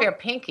 Instead of your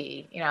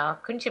pinky,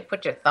 couldn't you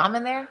put your thumb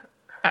in there?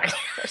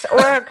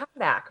 Or come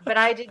back. But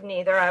I didn't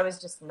either. I was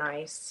just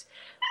nice.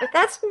 But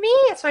that's me.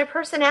 It's my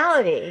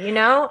personality,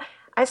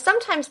 I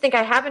sometimes think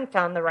I haven't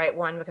found the right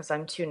one because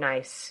I'm too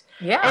nice.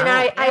 Yeah. And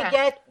I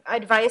get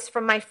advice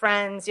from my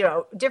friends,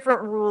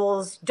 different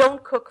rules.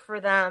 Don't cook for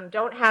them.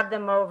 Don't have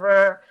them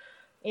over,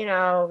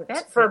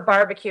 for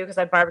barbecue because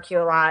I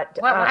barbecue a lot.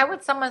 Well, why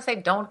would someone say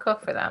don't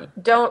cook for them?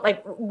 Don't,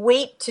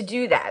 wait to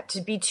do that,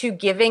 to be too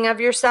giving of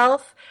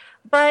yourself.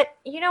 But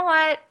you know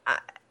what?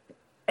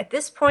 At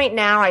this point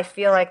now, I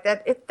feel like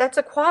that's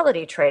a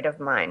quality trait of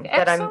mine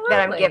that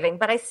I'm giving.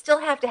 But I still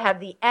have to have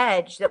the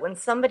edge that when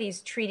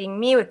somebody's treating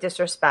me with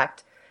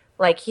disrespect,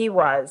 like he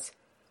was,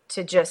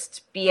 to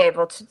just be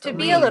able to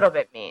be a little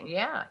bit mean.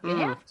 Yeah, you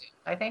have to.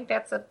 I think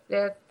that's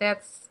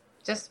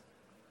just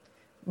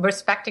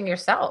respecting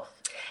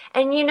yourself.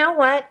 And you know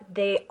what?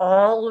 They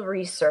all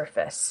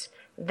resurface.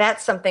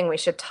 That's something we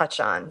should touch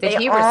on. Did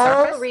he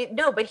resurface?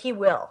 No, but he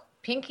will.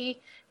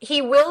 Pinky. He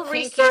will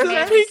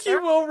resurface. Pinky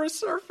will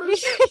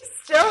resurface.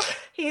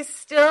 He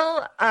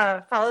still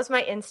follows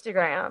my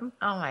Instagram.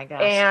 Oh my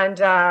gosh! And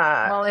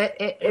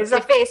it is a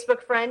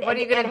Facebook friend. What are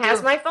you going to do?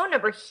 Has my phone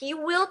number. He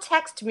will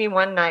text me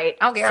one night.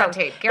 Oh,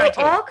 guaranteed. They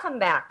all come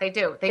back. They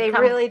do. They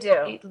really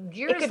do.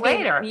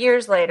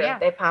 Years later,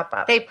 they pop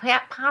up. They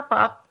pop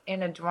up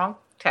in a drunk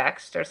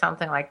text or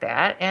something like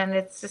that, and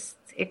it's just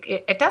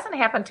it doesn't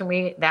happen to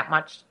me that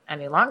much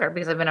any longer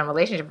because I've been in a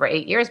relationship for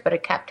 8 years, but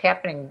it kept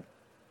happening.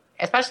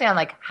 Especially on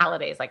like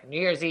holidays, like New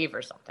Year's Eve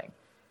or something,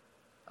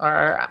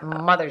 or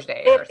Mother's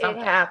Day or something.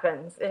 It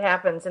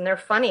happens, and they're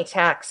funny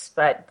texts,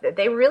 but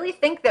they really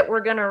think that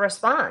we're going to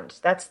respond.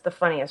 That's the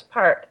funniest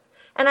part.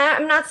 And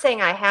I'm not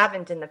saying I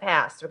haven't in the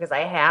past, because I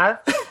have.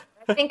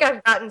 I think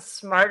I've gotten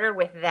smarter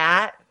with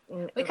that.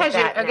 Because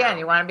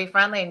you want to be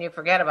friendly, and you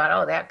forget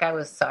about, that guy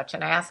was such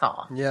an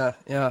asshole.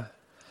 Yeah.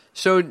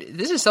 So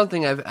this is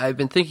something I've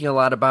been thinking a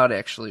lot about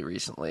actually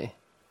recently.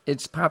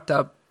 It's popped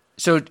up.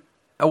 So.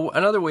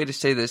 Another way to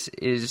say this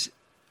is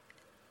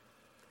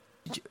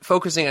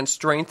focusing on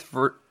strength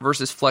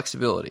versus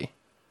flexibility.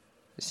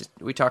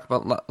 We talk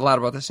about a lot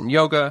about this in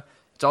yoga.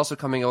 It's also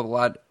coming up a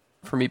lot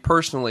for me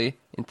personally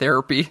in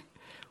therapy,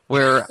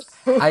 where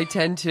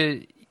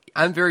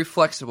I'm very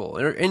flexible.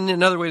 And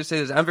another way to say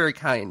this, I'm very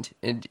kind.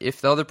 And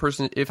if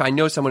I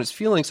know someone is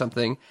feeling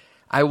something,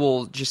 I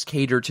will just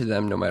cater to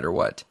them no matter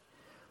what.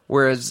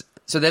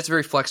 So that's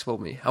very flexible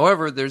to me.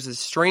 However, there's a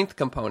strength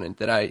component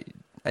that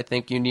I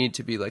think you need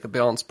to be like a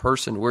balanced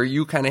person, where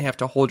you kind of have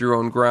to hold your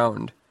own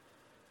ground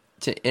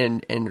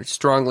and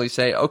strongly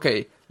say,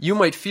 okay, you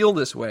might feel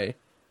this way,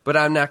 but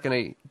I'm not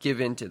going to give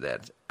in to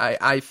that.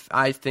 I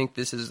think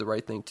this is the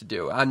right thing to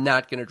do. I'm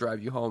not going to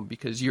drive you home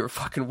because you're a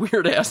fucking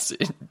weird ass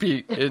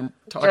and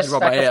talking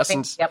about my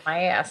ass. Get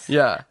my ass.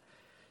 Yeah.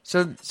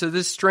 So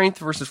this strength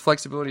versus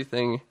flexibility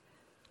thing,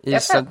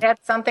 is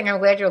that's something I'm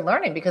glad you're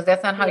learning, because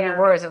that's not how you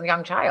were as a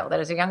young child. That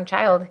as a young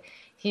child,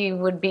 he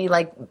would be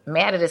like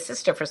mad at his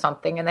sister for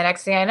something, and the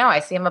next thing I know, I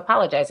see him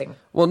apologizing.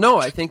 Well, no,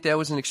 I think that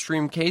was an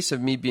extreme case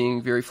of me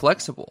being very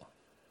flexible.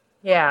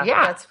 Yeah,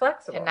 that's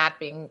flexible. And not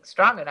being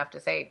strong enough to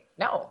say,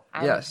 no,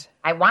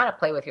 I want to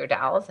play with your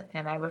dolls,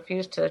 and I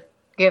refuse to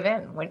give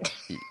in. When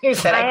you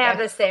said I have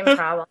the same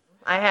problem.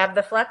 I have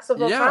the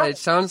flexible problem. It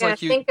sounds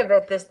like you think of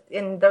it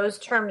in those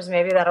terms.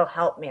 Maybe that'll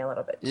help me a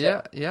little bit,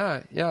 too.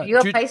 Yeah. You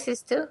have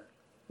Pisces, too?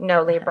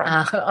 No,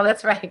 Libra. Oh,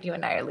 that's right. You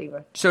and I are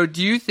Libra. So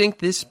do you think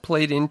this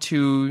played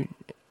into,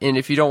 and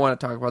if you don't want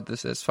to talk about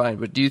this, that's fine,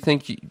 but do you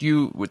think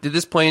did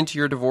this play into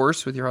your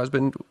divorce with your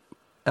husband,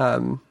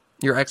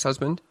 your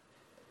ex-husband?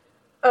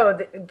 Oh,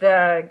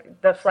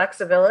 the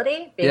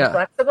flexibility, being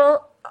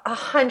flexible,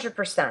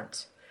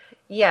 100%.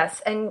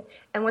 Yes, and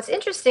what's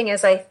interesting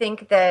is I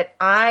think that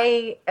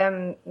I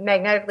am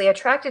magnetically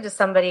attracted to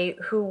somebody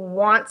who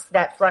wants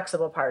that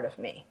flexible part of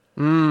me.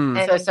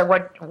 And so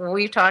what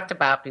we talked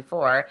about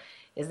before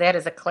is that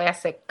is a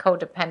classic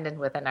codependent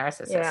with a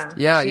narcissist.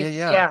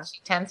 Yeah. She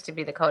tends to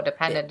be the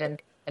codependent,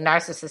 and the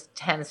narcissist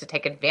tends to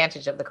take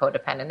advantage of the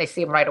codependent. They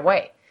see him right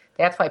away.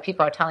 That's why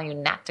people are telling you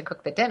not to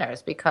cook the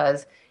dinners,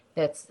 because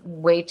it's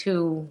way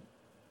too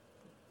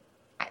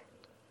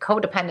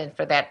codependent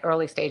for that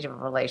early stage of a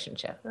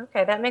relationship.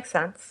 Okay, that makes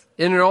sense.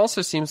 And it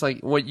also seems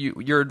like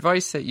your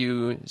advice that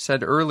you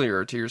said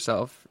earlier to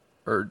yourself,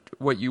 or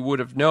what you would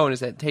have known, is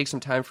that take some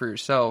time for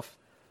yourself.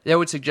 That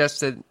would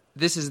suggest that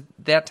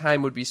that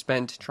time would be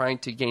spent trying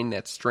to gain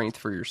that strength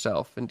for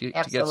yourself and to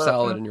get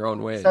solid in your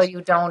own ways. So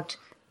you don't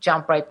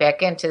jump right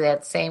back into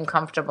that same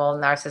comfortable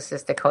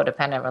narcissistic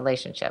codependent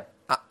relationship.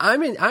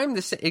 I'm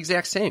the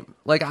exact same.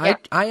 Like I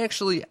think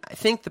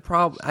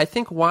I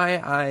think why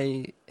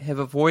I have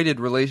avoided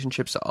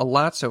relationships a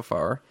lot so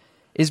far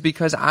is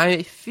because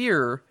I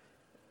fear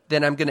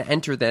that I'm going to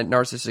enter that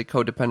narcissistic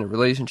codependent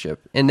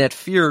relationship, and that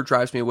fear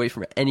drives me away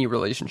from any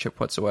relationship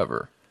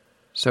whatsoever.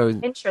 So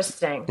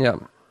interesting. Yeah.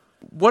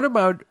 What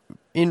about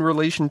in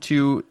relation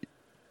to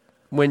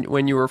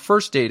when you were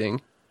first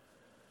dating,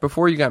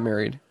 before you got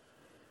married?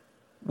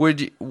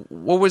 What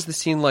was the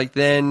scene like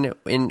then,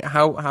 and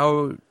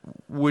do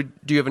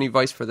you have any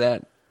advice for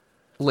that,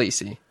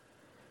 Lacey?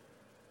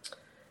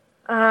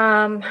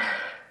 It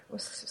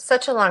was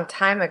such a long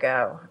time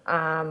ago.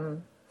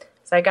 So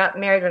I got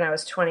married when I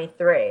was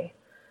 23,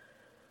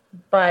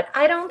 but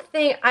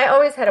I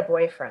always had a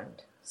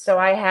boyfriend. So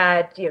I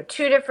had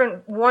two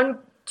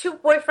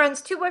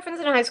boyfriends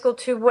in high school,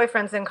 two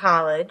boyfriends in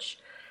college.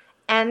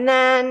 And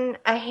then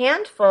a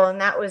handful,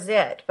 and that was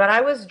it. But I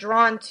was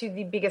drawn to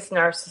the biggest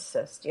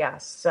narcissist,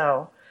 yes.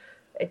 So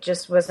it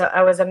just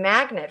I was a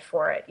magnet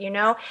for it,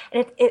 And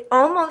it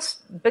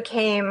almost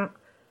became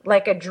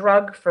like a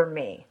drug for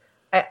me.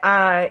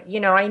 I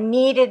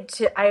needed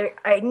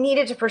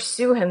to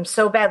pursue him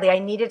so badly. I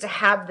needed to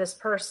have this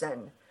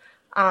person.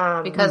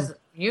 Because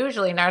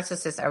usually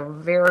narcissists are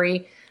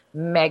very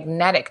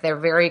magnetic. They're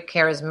very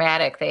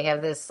charismatic. They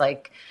have this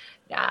like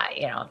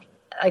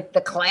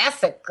the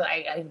classic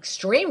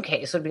extreme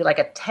case would be like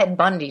a Ted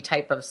Bundy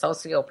type of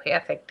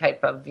sociopathic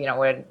type of,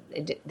 where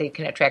they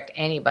can attract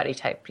anybody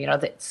type,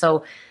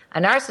 So a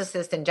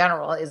narcissist in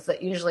general is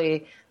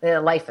usually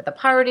the life at the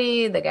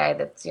party, the guy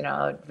that's,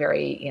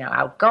 very,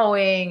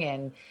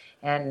 outgoing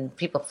and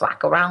people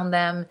flock around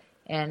them.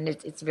 And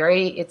it's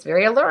very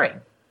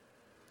alluring.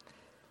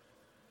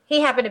 He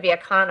happened to be a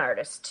con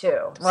artist,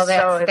 too. Well,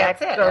 that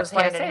goes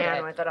hand in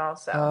hand with it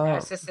also.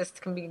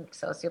 Narcissists can be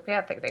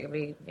sociopathic. They can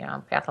be,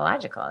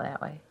 pathological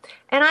that way.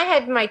 And I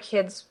had my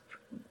kids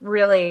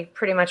really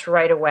pretty much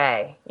right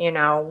away.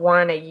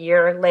 One a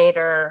year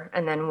later,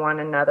 and then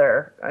one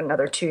another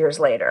 2 years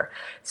later.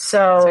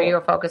 So you were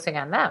focusing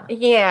on them.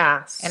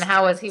 Yes. And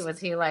how was he? Was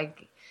he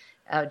like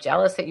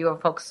jealous that you were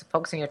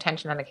focusing your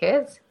attention on the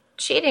kids?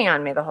 Cheating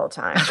on me the whole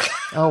time.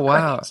 Oh,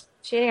 wow.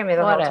 Cheating on me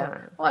the whole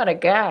time. What a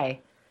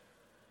guy.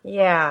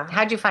 Yeah.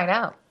 How'd you find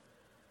out?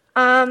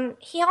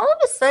 He all of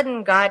a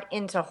sudden got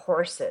into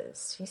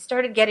horses. He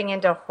started getting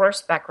into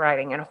horseback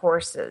riding and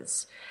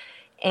horses.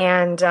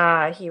 And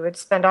he would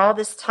spend all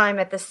this time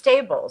at the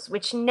stables,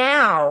 which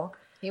now...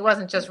 He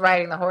wasn't just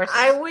riding the horses.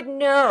 I would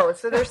know.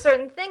 So there's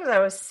certain things. I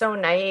was so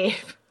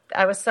naive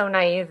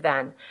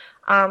then.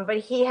 But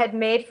he had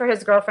made for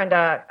his girlfriend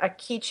a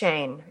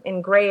keychain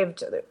engraved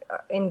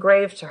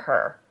to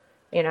her,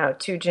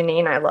 to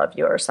Janine, I love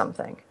you, or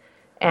something.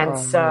 And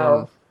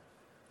man.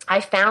 I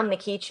found the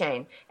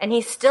keychain, and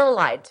he still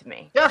lied to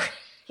me.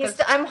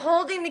 I'm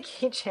holding the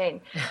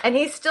keychain, and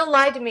he still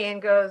lied to me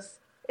and goes,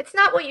 "It's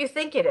not what you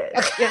think it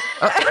is."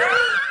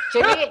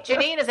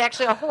 Janine is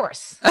actually a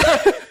horse.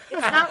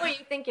 It's not what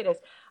you think it is.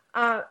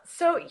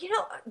 So,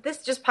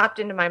 this just popped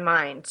into my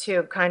mind,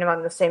 too, kind of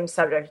on the same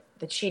subject,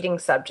 the cheating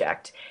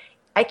subject.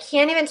 I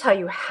can't even tell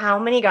you how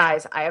many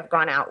guys I have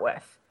gone out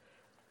with.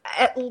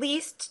 At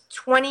least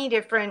 20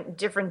 different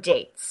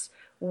dates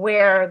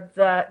where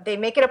they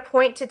make it a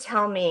point to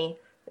tell me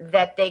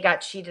that they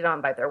got cheated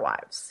on by their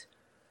wives,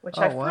 which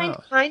I find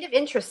kind of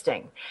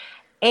interesting.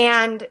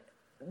 And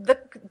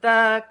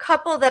the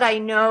couple that I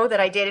know that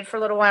I dated for a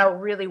little while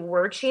really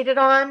were cheated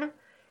on.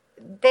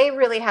 They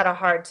really had a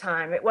hard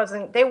time.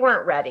 They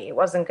weren't ready. It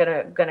wasn't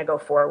gonna go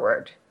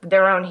forward.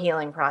 Their own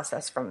healing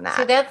process from that.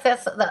 See,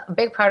 that's the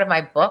big part of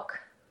my book.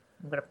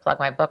 I'm going to plug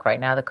my book right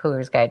now, The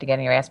Cougar's Guide to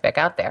Getting Your Ass Back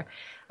Out There.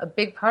 A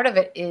big part of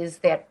it is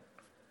that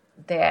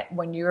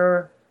when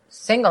you're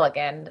single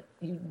again,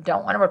 you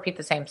don't want to repeat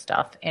the same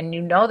stuff, and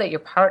you know that you're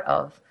part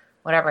of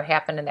whatever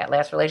happened in that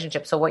last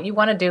relationship. So what you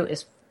want to do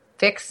is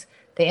fix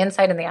the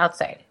inside and the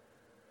outside.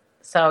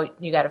 So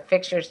you got to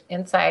fix your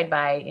inside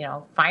by,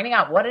 finding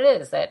out what it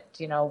is that,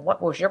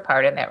 what was your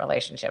part in that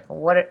relationship?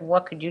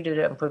 What could you do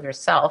to improve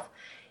yourself?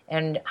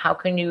 And how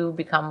can you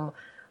become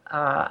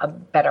a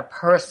better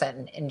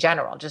person in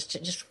general? Just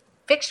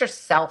fix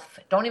yourself.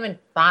 Don't even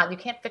bother.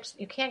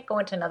 You can't go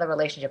into another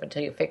relationship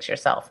until you fix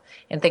yourself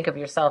and think of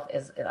yourself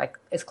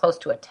as close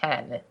to a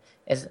 10.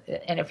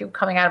 And if you're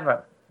coming out of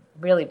a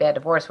really bad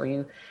divorce where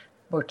you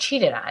were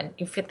cheated on,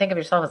 you think of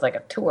yourself as like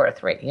a 2 or a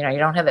 3. You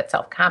don't have that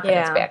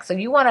self-confidence back. So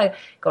you want to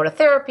go to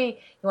therapy,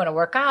 you want to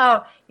work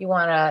out, you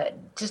want to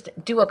just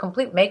do a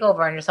complete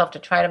makeover on yourself to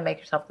try to make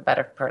yourself the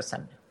better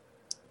person.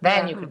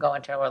 Then you could go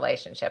into a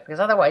relationship, because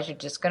otherwise you're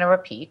just going to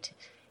repeat.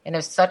 And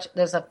there's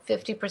a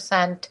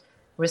 50%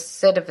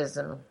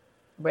 recidivism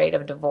rate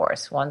of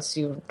divorce. Once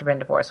you've been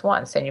divorced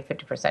once, then you have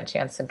 50%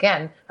 chance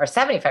again, or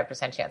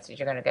 75% chance that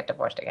you're going to get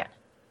divorced again.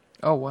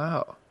 Oh,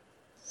 wow.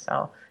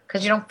 So,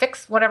 because you don't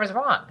fix whatever's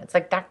wrong. It's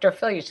like Dr.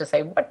 Phil used to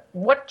say,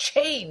 what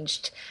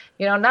changed?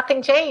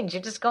 Nothing changed.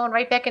 You're just going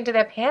right back into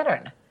that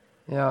pattern.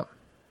 Yeah.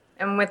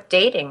 And with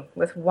dating,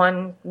 with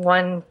one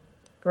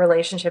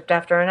relationship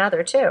after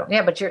another too.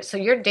 Yeah, but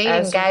you're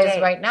dating guys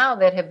right now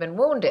that have been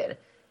wounded.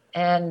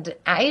 And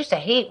I used to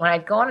hate when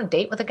I'd go on a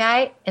date with a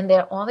guy and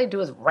all they do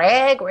is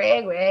rag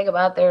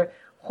about their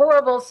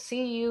horrible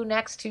see you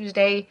next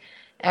Tuesday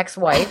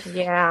ex-wife.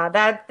 Yeah,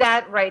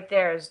 that right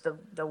there is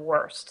the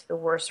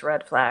worst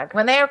red flag.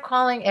 When they're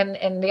calling,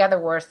 and the other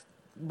worst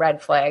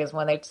red flag is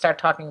when they start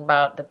talking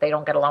about that they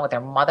don't get along with their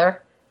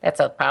mother.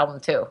 That's a problem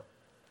too.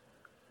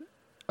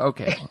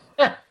 Okay.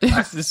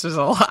 This is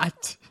a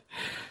lot.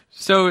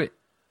 So,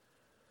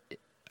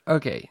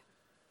 okay.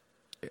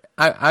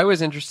 I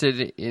was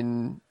interested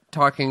in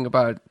talking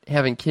about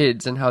having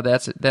kids and how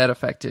that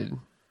affected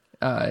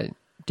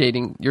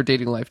your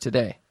dating life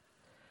today.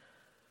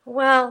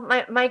 Well,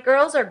 my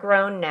girls are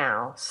grown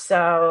now,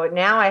 so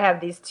now I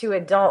have these 2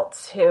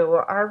 adults who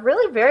are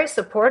really very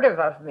supportive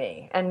of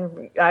me,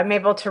 and I'm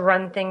able to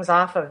run things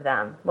off of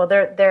them. Well,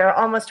 they're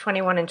almost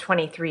 21 and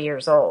 23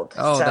 years old.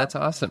 Oh, so, that's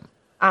awesome.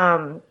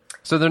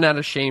 So they're not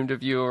ashamed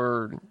of you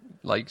or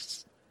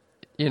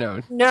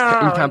in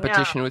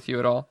competition with you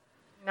at all?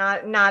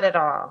 Not at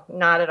all.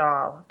 Not at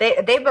all.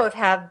 They both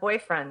have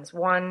boyfriends.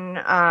 One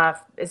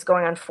is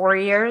going on 4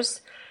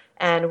 years,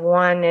 and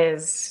one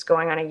is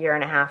going on 1.5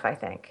 years, I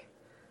think.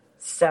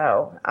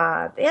 So,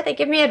 they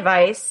give me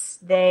advice.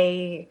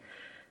 They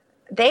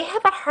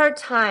have a hard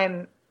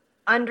time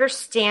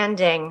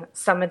understanding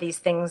some of these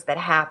things that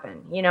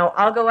happen.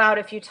 I'll go out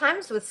a few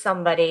times with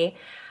somebody,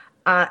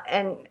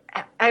 and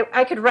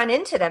I could run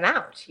into them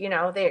out,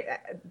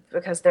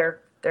 because they're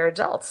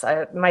adults.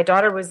 My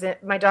daughter was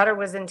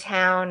in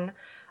town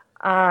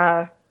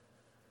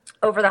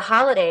over the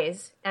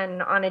holidays,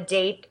 and on a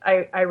date,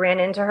 I ran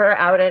into her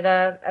out at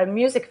a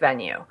music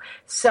venue.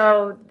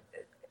 So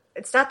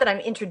it's not that I'm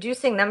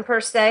introducing them per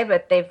se,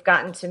 but they've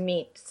gotten to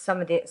meet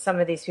some of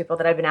these people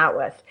that I've been out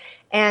with,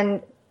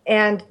 and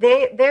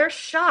they're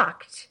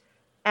shocked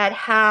at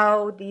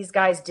how these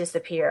guys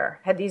disappear.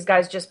 Had these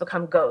guys just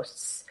become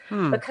ghosts?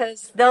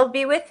 Because they'll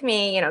be with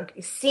me,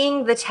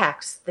 seeing the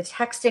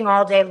texting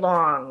all day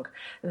long,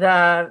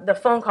 the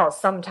phone calls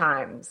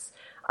sometimes,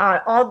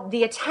 all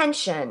the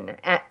attention,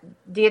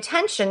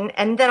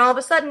 and then all of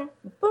a sudden,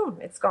 boom,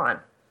 it's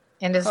gone.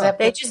 And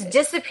they just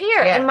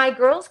disappear, yeah. And my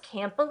girls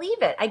can't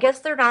believe it. I guess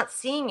they're not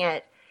seeing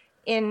it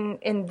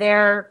in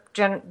their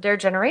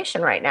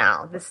generation right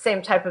now. The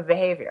same type of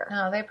behavior.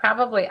 No, they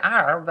probably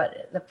are,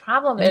 but the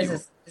problem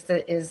is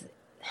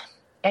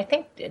I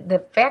think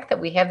the fact that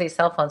we have these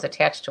cell phones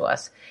attached to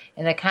us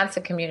and the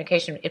constant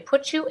communication, it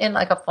puts you in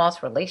like a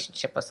false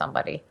relationship with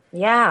somebody.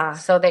 Yeah.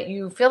 So that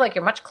you feel like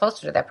you're much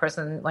closer to that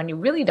person when you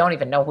really don't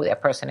even know who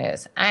that person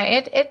is.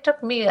 It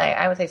took me,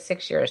 I would say,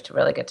 6 years to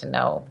really get to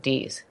know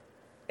Dee's.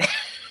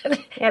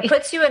 It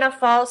puts you in a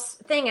false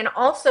thing. And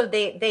also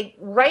they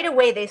right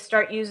away, they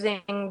start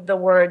using the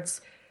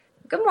words,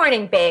 good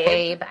morning,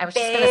 babe. I was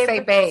just going to say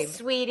babe.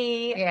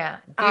 Sweetie. Yeah.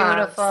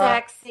 Beautiful.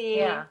 Sexy.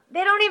 Yeah.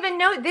 They don't even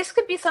know. This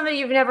could be somebody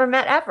you've never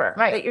met ever.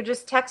 Right. That you're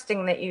just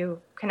texting that you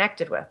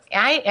connected with.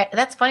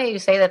 That's funny you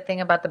say that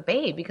thing about the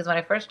babe, because when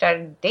I first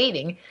started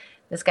dating,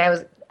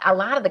 a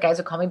lot of the guys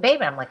would call me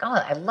babe. And I'm like, oh,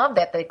 I love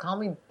that they call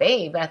me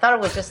babe. And I thought it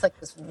was just like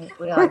this,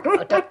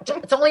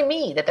 it's only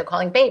me that they're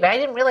calling babe. I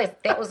didn't realize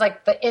that was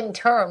like the in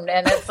term.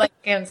 And it's like,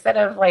 instead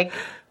of like,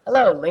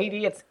 hello,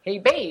 lady, it's hey,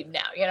 babe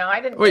now.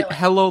 I didn't Wait, realize.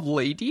 Hello,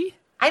 lady?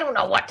 I don't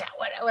know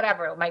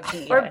whatever it might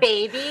be. Or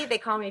baby. They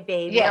call me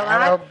baby a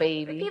lot. Hello,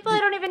 baby. People I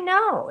don't even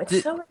know.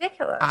 It's so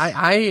ridiculous.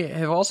 I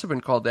have also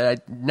been called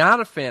that. I'm not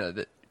a fan of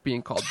it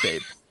being called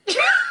babe.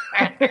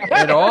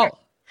 At all.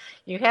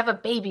 You have a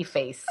baby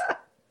face.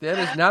 That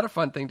is not a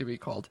fun thing to be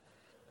called.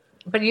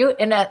 But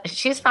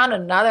she's found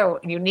another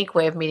unique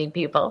way of meeting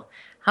people.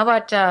 How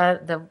about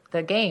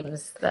the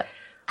games?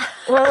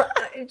 Well,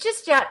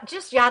 just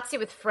Yahtzee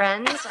with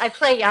friends. I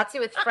play Yahtzee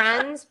with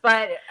friends,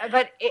 but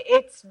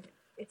it's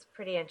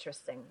pretty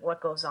interesting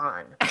what goes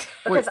on.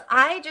 Because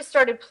I just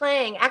started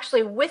playing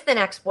actually with an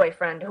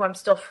ex-boyfriend who I'm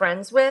still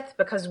friends with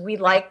because we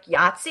like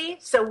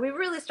Yahtzee. So we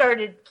really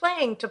started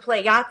playing to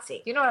play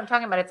Yahtzee. You know what I'm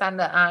talking about? It's on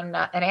an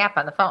app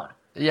on the phone.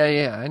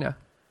 Yeah, I know.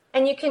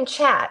 And you can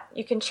chat.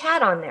 You can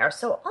chat on there.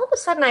 So all of a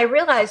sudden I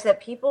realized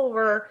that people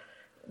were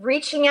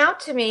reaching out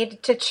to me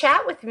to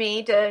chat with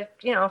me to,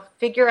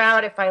 figure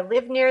out if I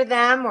live near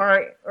them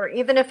or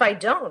even if I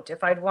don't,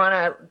 if I'd want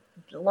a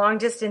long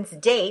distance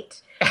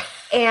date.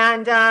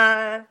 And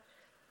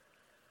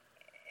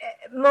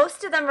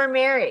most of them are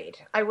married.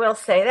 I will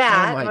say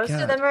that. Oh most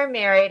of them are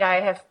married.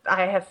 I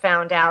have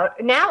found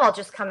out. Now I'll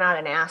just come out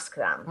and ask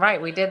them.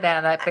 Right. We did that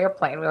on that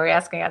airplane. We were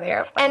asking on the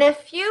airplane. And a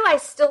few I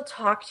still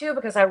talk to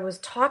because I was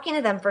talking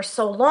to them for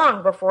so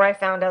long before I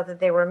found out that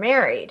they were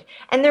married.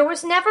 And there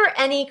was never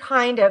any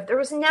kind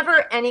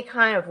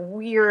of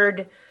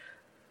weird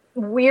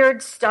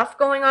stuff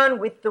going on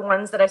with the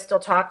ones that I still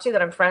talk to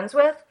that I'm friends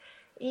with.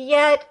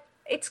 Yet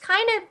it's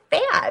kind of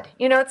bad.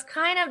 It's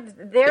kind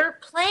of, they're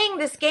playing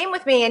this game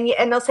with me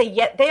and they'll say,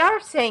 yeah, they are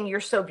saying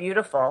you're so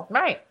beautiful.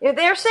 Right.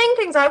 They're saying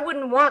things I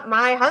wouldn't want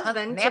my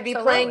husband to be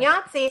playing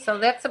Yahtzee. So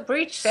that's a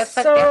breach.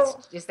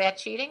 Is that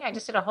cheating? I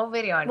just did a whole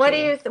video on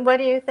cheating. What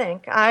do you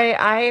think?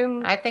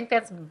 I think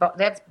that's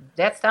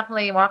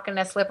definitely walking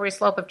a slippery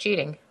slope of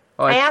cheating.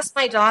 I asked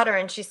my daughter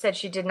and she said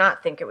she did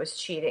not think it was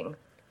cheating,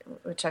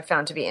 which I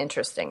found to be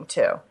interesting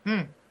too.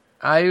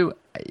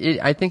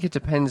 I think it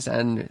depends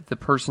on the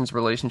person's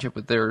relationship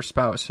with their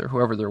spouse or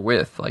whoever they're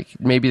with. Like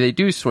maybe they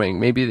do swing.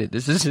 Maybe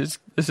this is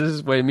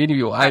his way of meeting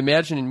people. I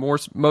imagine in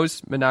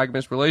most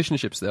monogamous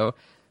relationships, though,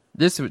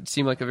 this would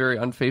seem like a very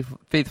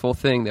unfaithful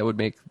thing that would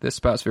make the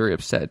spouse very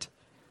upset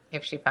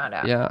if she found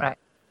out. Yeah. Right.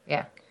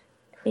 Yeah.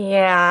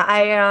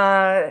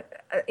 Yeah.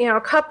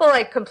 A couple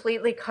I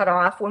completely cut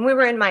off when we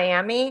were in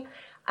Miami.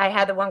 I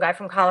had the one guy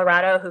from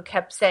Colorado who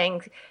kept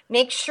saying,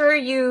 make sure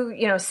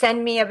you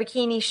send me a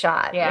bikini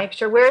shot. Yeah. Make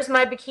sure, where's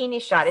my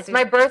bikini shot? It's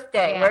my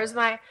birthday. Yeah. Where's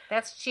my...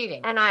 That's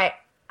cheating. And I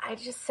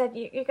just said,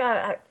 you got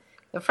to...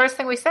 The first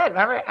thing we said,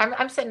 remember,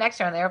 I'm sitting next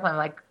to her on the airplane, I'm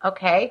like,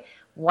 okay,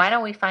 why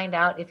don't we find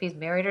out if he's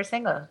married or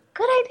single?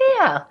 Good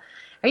idea.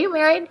 Are you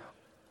married?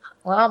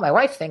 Well, my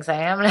wife thinks I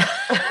am.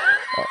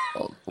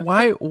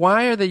 Why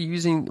are they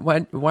using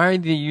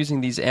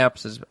these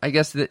apps? I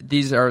guess that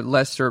these are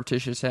less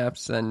surreptitious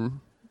apps than...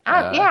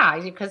 yeah,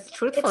 because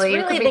truthfully,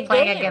 really you could be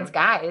playing game. against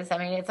guys. I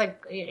mean, it's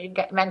like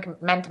men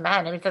to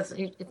men. I mean,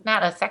 it's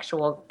not a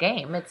sexual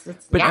game. It's.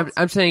 But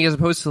I'm saying as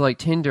opposed to like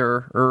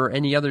Tinder or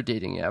any other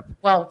dating app.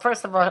 Well,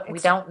 first of all, we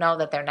don't know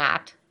that they're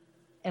not,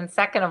 and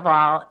second of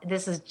all,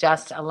 this is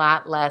just a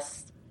lot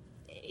less.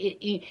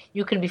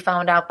 You can be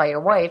found out by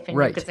your wife,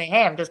 and you could say,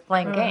 "Hey, I'm just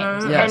playing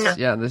games." Yes,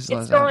 and this is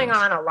it's going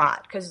on a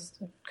lot because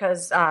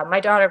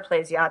my daughter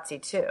plays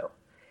Yahtzee too,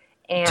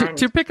 and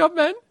to pick up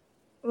men.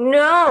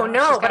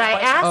 No, but I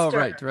asked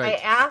her. Right. I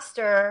asked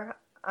her,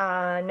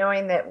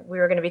 knowing that we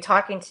were going to be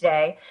talking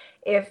today,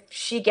 if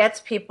she gets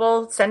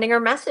people sending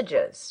her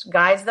messages,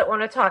 guys that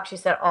want to talk. She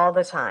said all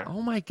the time.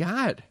 Oh my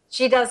God.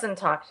 She doesn't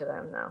talk to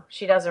them though.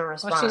 She doesn't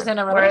respond. Well, she's in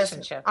a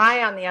relationship. Whereas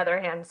I, on the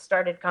other hand,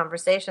 started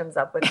conversations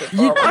up with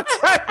people.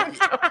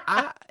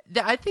 I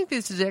think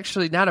this is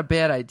actually not a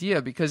bad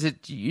idea because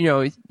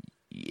you're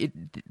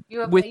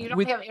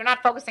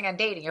not focusing on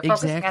dating. You're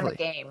focusing on the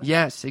game.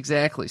 Yes,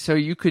 exactly. So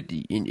you could.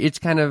 It's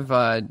kind of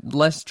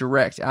less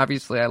direct.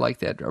 Obviously, I like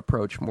that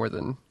approach more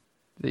than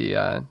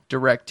the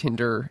direct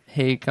Tinder.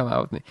 Hey, come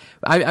out with me.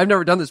 I've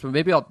never done this, but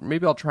maybe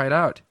I'll try it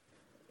out.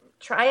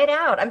 Try it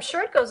out. I'm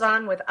sure it goes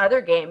on with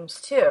other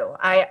games too.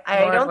 I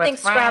don't think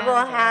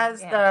Scrabble has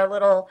the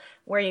little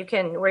where you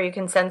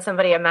can send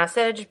somebody a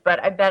message,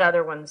 but I bet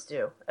other ones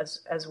do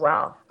as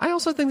well. I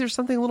also think there's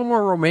something a little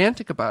more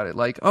romantic about it.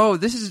 Like, oh,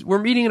 we're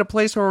meeting in a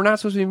place where we're not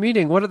supposed to be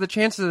meeting. What are the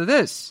chances of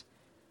this?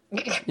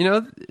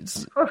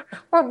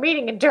 We're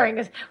meeting during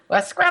a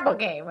Scrabble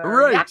game,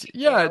 right?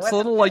 Yeah, it's a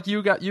little like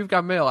you've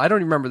got mail. I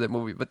don't remember that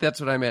movie, but that's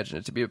what I imagine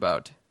it to be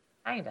about.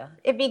 Kinda.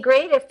 It'd be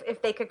great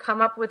if they could come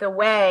up with a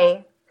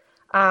way.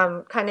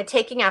 Kind of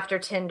taking after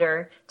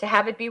Tinder to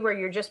have it be where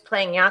you're just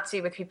playing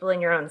Yahtzee with people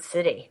in your own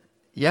city.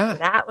 Yeah.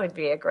 That would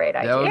be a great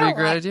idea. That would be a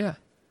great idea.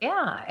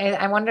 Yeah. And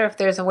I wonder if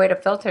there's a way to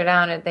filter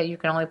down it that you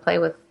can only play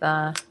with...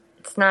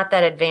 It's not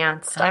that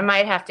advanced. I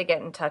might have to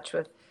get in touch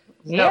with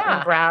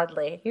Milton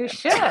Bradley. You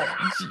should.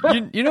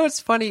 It's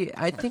funny.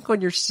 I think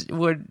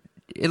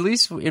at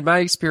least in my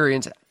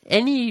experience,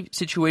 any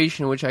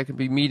situation in which I could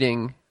be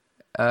meeting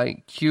a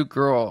cute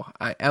girl,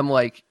 I'm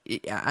like,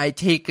 I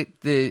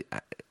take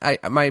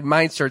my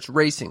mind starts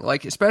racing.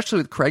 Like, especially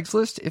with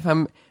Craigslist, if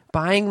I'm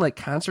buying like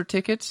concert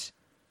tickets,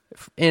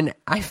 and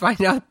I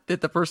find out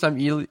that the person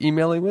I'm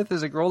emailing with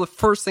is a girl, the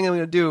first thing I'm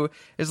going to do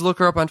is look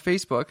her up on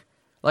Facebook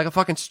like a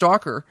fucking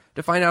stalker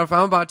to find out if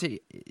I'm about to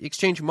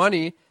exchange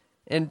money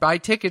and buy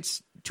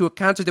tickets to a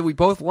concert that we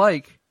both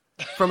like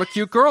from a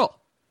cute girl.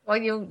 Well,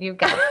 you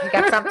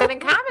got something in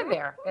common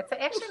there. It's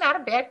actually not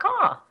a bad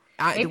call.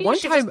 Maybe you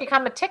should just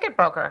become a ticket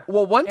broker.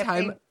 Well, one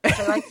time,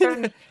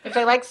 if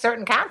they like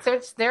certain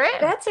concerts, they're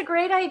in. That's a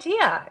great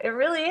idea. It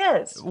really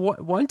is.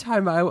 One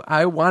time,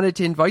 I wanted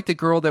to invite the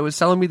girl that was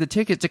selling me the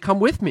ticket to come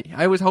with me.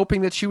 I was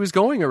hoping that she was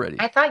going already.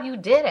 I thought you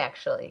did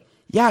actually.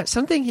 Yeah,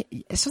 something.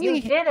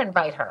 You did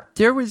invite her.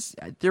 There were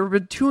 2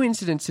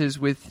 incidences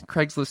with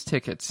Craigslist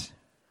tickets.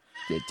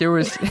 There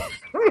was.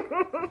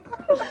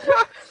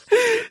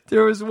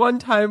 There was one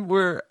time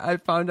where I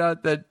found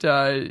out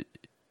that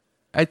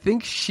I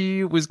think she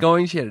had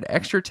an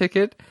extra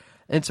ticket,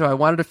 and so I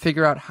wanted to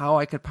figure out how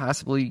I could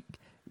possibly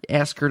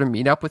ask her to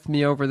meet up with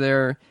me over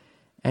there.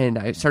 And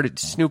I started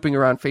snooping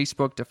around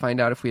Facebook to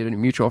find out if we had any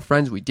mutual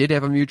friends. We did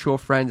have a mutual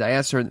friend. I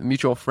asked her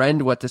mutual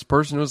friend what this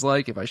person was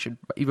like, if I should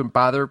even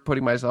bother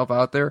putting myself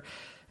out there.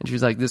 And she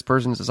was like, this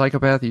person's a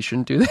psychopath. You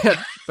shouldn't do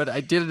that. But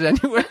I did it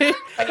anyway.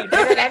 But you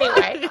did it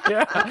anyway.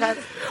 Yeah. Because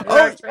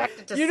you're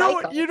attracted to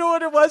psychos. You know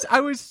what it was?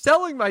 I was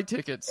selling my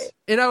tickets.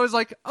 And I was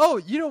like, oh,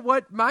 you know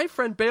what? My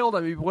friend bailed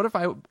on me. What if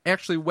I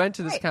actually went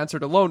to this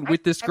concert alone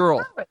with this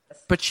girl?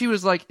 But she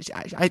was like,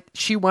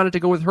 she wanted to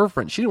go with her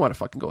friend. She didn't want to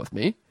fucking go with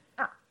me.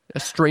 Oh. A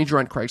stranger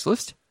on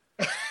Craigslist.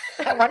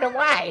 I wonder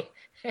why.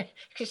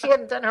 Because she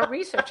hadn't done her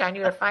research on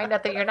you to find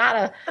out that you're not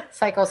a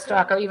psycho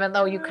stalker, even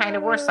though you kind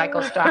of were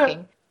psycho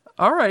stalking.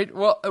 All right.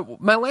 Well,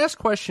 my last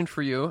question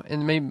for you,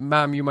 and maybe,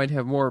 Mom, you might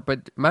have more,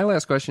 but my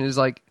last question is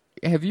like,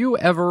 have you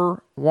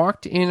ever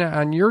walked in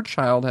on your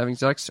child having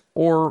sex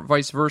or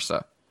vice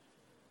versa?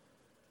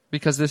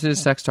 Because this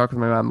is Sex Talk with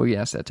My Mom. We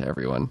ask that to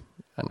everyone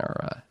on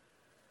our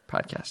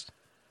podcast.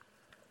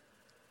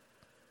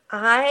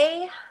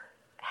 I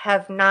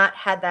have not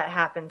had that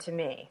happen to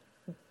me,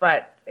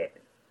 but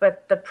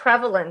the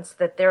prevalence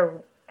that there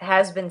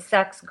has been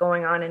sex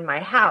going on in my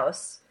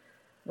house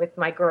with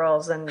my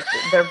girls and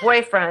their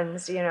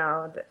boyfriends, you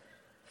know,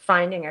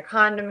 finding a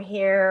condom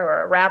here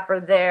or a wrapper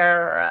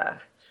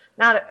there.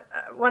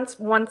 Once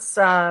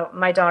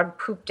my dog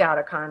pooped out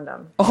a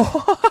condom.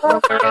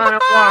 Oh, we were on a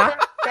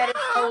walk. That is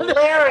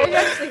hilarious.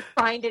 I actually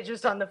find it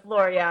just on the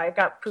floor. Yeah, it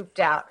got pooped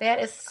out. That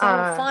is so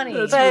funny.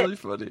 That's really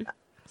funny.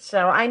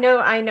 So I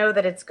know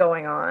that it's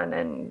going on,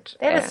 and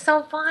that is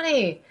so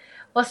funny.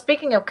 Well,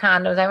 speaking of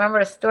condoms, I remember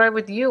a story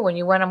with you when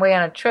you went away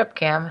on a trip,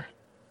 Kim.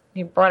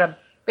 You bought a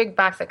big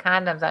box of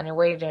condoms on your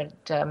way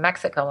to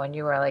Mexico when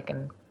you were like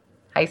in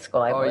high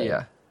school, I believe.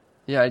 Oh,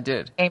 yeah, I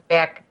did. Came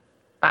back,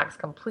 box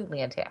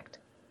completely intact.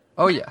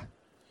 Oh, yeah.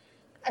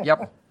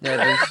 Yep.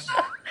 Yeah,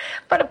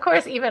 but of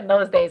course, even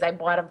those days, I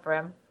bought them for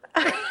him.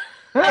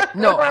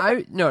 No,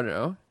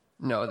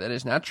 that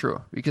is not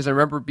true. Because I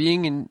remember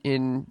being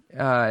in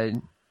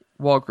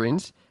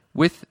Walgreens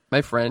with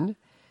my friend,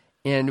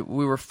 and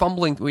we were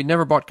fumbling. We'd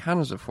never bought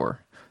condoms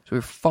before. So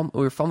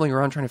we were fumbling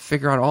around trying to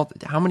figure out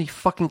how many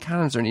fucking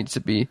condoms there needs to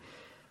be.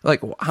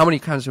 Like, how many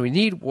condoms do we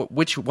need?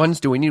 Which ones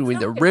do we need? We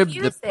need the rib,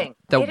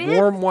 the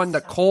warm one,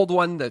 the cold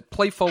one, the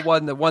playful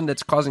one, the one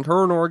that's causing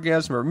her an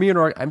orgasm or me an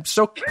orgasm. I'm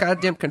so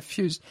goddamn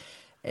confused.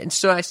 And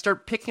so I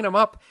start picking them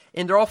up,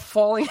 and they're all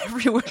falling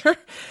everywhere.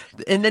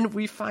 And then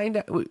we find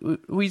out,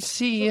 we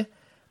see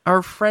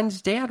our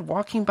friend's dad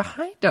walking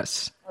behind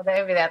us. Well,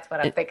 maybe that's what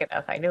I'm thinking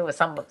of. I knew it was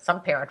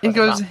some parent. He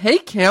goes, "Hey,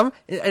 Kim,"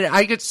 and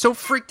I get so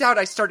freaked out.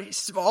 I start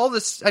all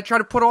this. I try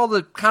to put all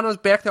the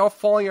condoms back. They're all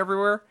falling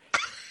everywhere.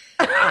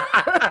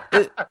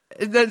 And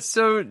then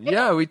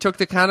we took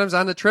the condoms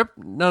on the trip.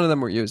 None of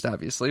them were used,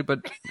 obviously, but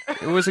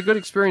it was a good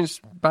experience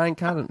buying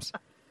condoms.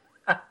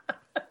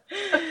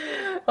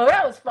 Well,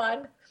 that was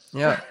fun.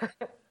 Yeah.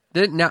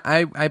 Now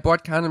I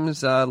bought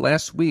condoms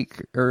last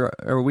week or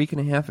a week and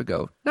a half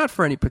ago. Not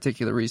for any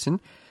particular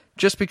reason,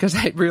 just because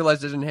I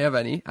realized I didn't have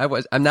any.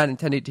 I'm not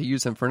intending to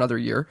use them for another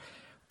year,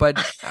 but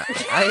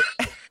I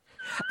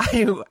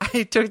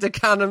took the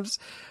condoms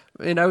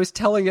and I was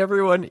telling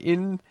everyone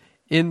in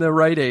the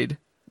Rite Aid,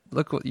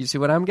 look, you see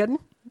what I'm getting?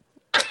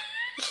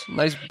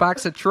 Nice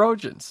box of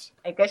Trojans.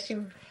 I guess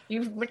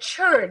you've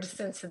matured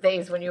since the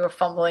days when you were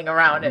fumbling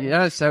around and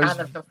yes, I was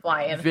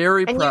flying.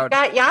 Very and proud.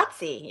 And you've got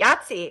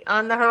Yahtzee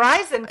on the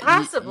horizon,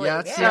 possibly.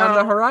 Yahtzee on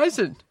the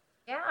horizon.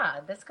 Yeah,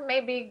 this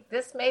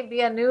may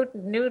be a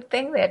new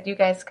thing that you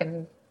guys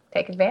can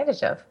take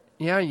advantage of.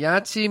 Yeah,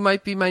 Yahtzee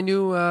might be my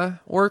new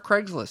or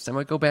Craigslist. I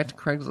might go back to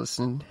Craigslist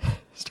and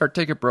start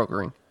ticket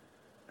brokering.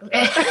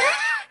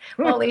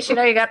 Well, at least you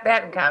know you got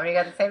that in common. You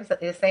got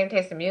the same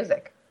taste in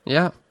music.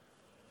 Yeah.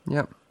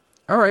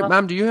 All right,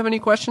 Mom, do you have any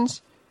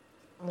questions?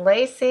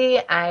 Lacey,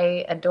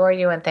 I adore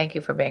you and thank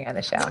you for being on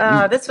the show.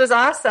 Oh, this was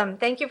awesome.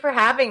 Thank you for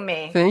having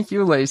me. Thank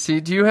you,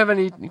 Lacey. Do you have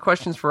any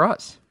questions for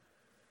us?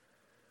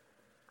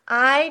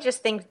 I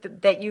just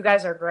think that you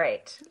guys are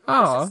great.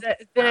 Oh.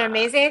 It's been an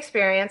amazing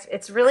experience.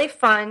 It's really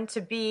fun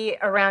to be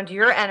around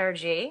your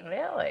energy.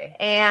 Really?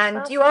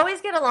 And you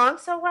always get along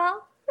so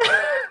well.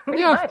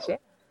 Pretty much, yeah.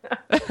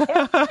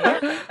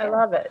 I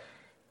love it.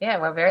 Yeah,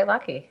 we're very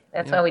lucky.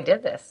 That's why we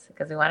did this,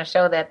 because we want to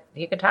show that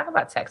you can talk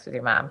about sex with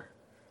your mom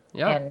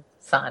and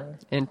son.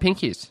 And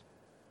pinkies.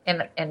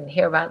 And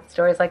hear about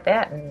stories like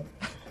that. And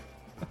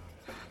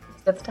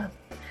it's good stuff.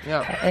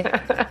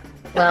 Yeah.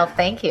 Well,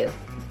 thank you.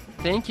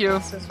 Thank you.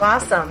 This was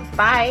awesome.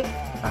 Bye.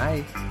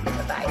 Bye.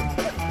 Bye-bye.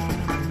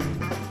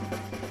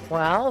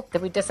 Well,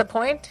 did we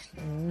disappoint?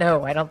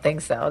 No, I don't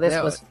think so.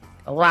 This was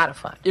a lot of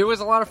fun. It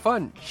was a lot of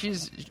fun.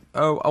 She's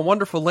a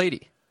wonderful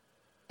lady.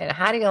 And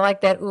how do you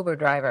like that Uber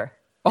driver?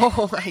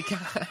 Oh, my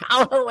God.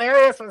 How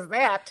hilarious was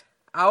that?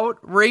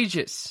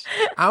 Outrageous.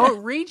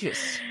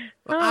 Outrageous.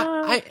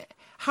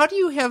 How do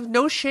you have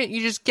no shame?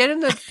 You just get in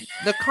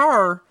the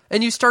car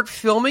and you start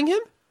filming him?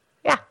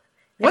 Yeah.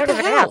 What the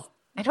hell?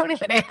 I don't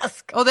even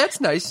ask. Oh,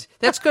 that's nice.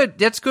 That's good.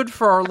 That's good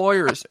for our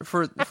lawyers.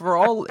 For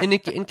all,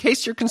 in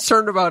case you're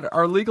concerned about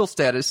our legal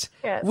status,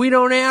 we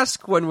don't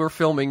ask when we're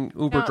filming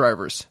Uber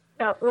drivers.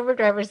 No, Uber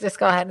drivers just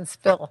go ahead and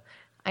spill.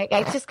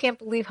 I just can't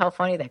believe how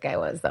funny that guy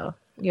was, though.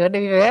 You would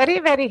be very,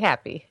 very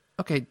happy.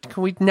 Okay,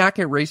 can we not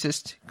get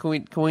racist?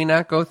 Can we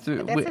not go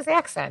through? That's his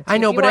accent. I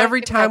know, but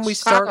every time we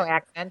start,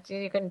 accent,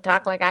 you can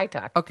talk like I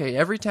talk. Okay,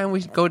 every time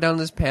we go down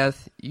this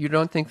path, you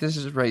don't think this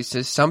is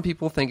racist. Some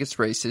people think it's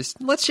racist.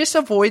 Let's just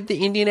avoid the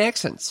Indian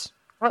accents.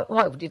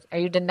 What are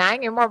you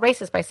denying? You're more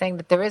racist by saying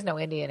that there is no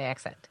Indian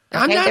accent.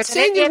 Okay? I'm not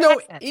saying there's no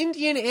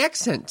Indian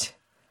accent.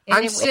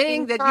 I'm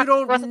saying that you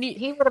don't need...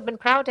 He would have been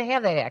proud to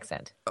have that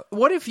accent.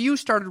 What if you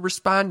started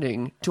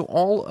responding to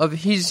all of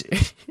his...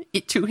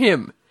 to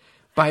him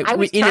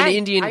in an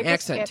Indian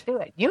accent? I just can't do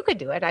it. You could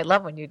do it. I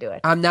love when you do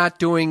it. I'm not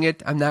doing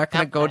it. I'm not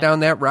going to go down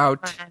that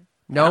route.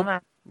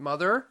 Nope.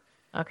 Mother?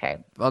 Okay.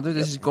 Mother,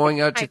 this is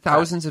going out to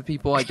thousands of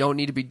people. I don't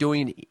need to be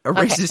doing a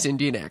racist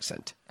Indian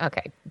accent.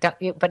 Okay.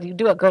 But you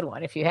do a good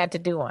one if you had to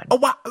do one. Oh,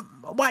 why?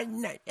 I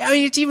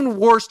mean, it's even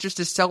worse just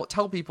to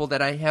tell people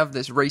that I have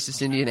this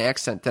racist Indian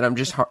accent that I'm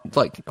just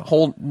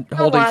holding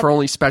for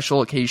only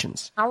special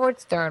occasions. Howard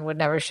Stern would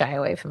never shy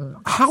away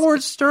from...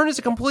 Howard Stern is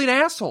a complete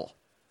asshole.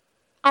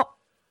 Oh,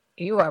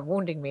 you are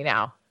wounding me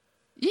now.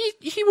 He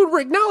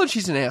would acknowledge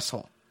he's an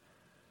asshole.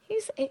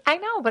 I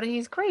know, but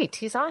he's great.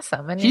 He's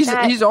awesome, and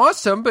he's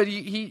awesome. But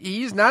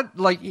he's not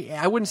like,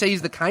 I wouldn't say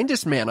he's the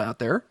kindest man out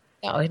there.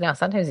 No.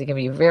 Sometimes he can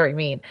be very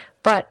mean,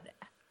 but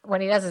when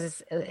he does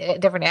his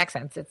different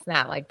accents, it's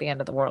not like the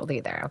end of the world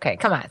either. Okay,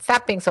 come on,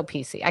 stop being so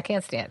PC. I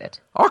can't stand it.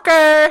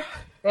 Okay,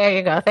 there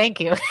you go. Thank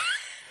you.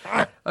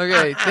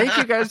 Okay, thank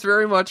you guys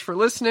very much for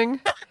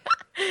listening.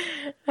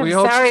 I'm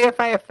sorry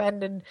if I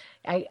offended.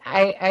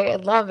 I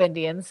love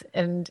Indians,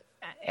 and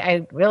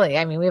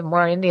we have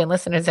more Indian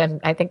listeners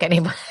than I think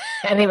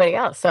anybody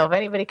else. So if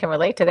anybody can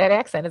relate to that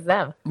accent, it's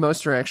them.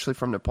 Most are actually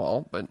from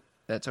Nepal, but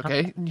that's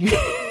okay.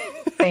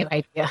 Same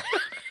idea.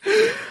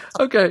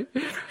 Okay.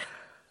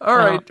 All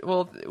right.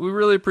 Well, we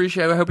really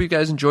appreciate it. I hope you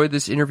guys enjoyed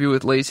this interview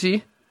with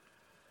Lacey.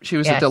 She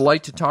was a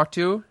delight to talk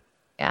to.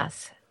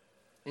 Yes.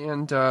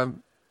 And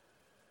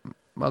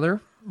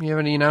Mother, you have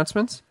any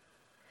announcements?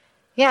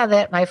 Yeah,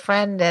 that my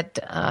friend that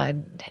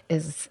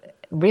is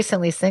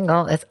recently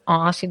single, is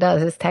all she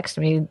does is text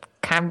me.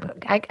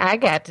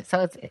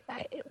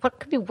 What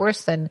could be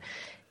worse than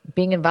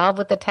being involved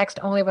with the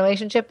text-only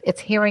relationship? It's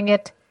hearing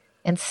it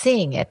and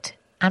seeing it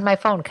on my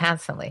phone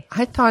constantly.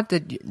 I thought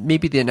that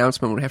maybe the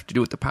announcement would have to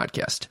do with the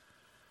podcast.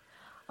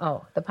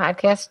 Oh, the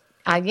podcast?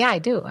 Yeah, I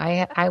do.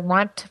 I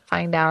want to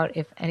find out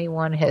if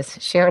anyone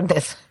has shared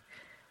this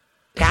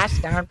gosh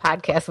darn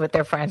podcast with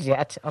their friends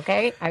yet,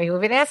 okay? I mean,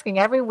 we've been asking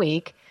every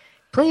week.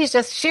 Please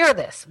just share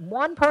this.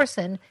 One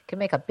person can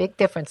make a big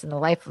difference in the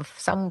life of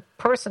some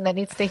person that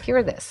needs to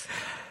hear this.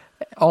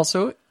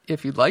 Also,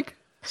 if you'd like,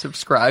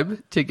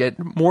 subscribe to get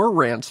more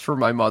rants from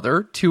my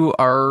mother to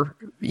our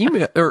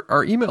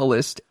email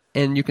list,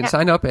 and you can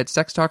sign up at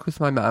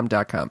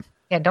sextalkwithmymom.com.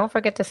 Yeah, don't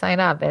forget to sign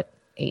up at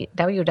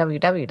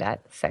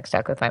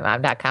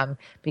www.sextalkwithmymom.com,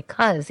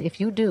 because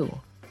if you do,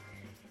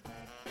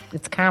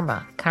 it's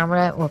karma.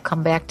 Karma will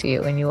come back to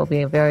you, and you will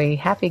be a very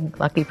happy,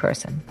 lucky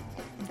person.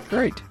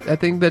 Great. I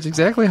think that's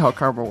exactly how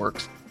karma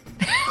works.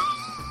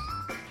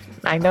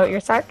 I know your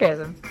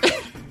sarcasm.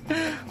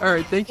 All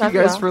right. Thank you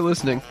guys for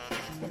listening.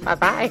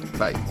 Bye-bye.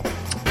 Bye.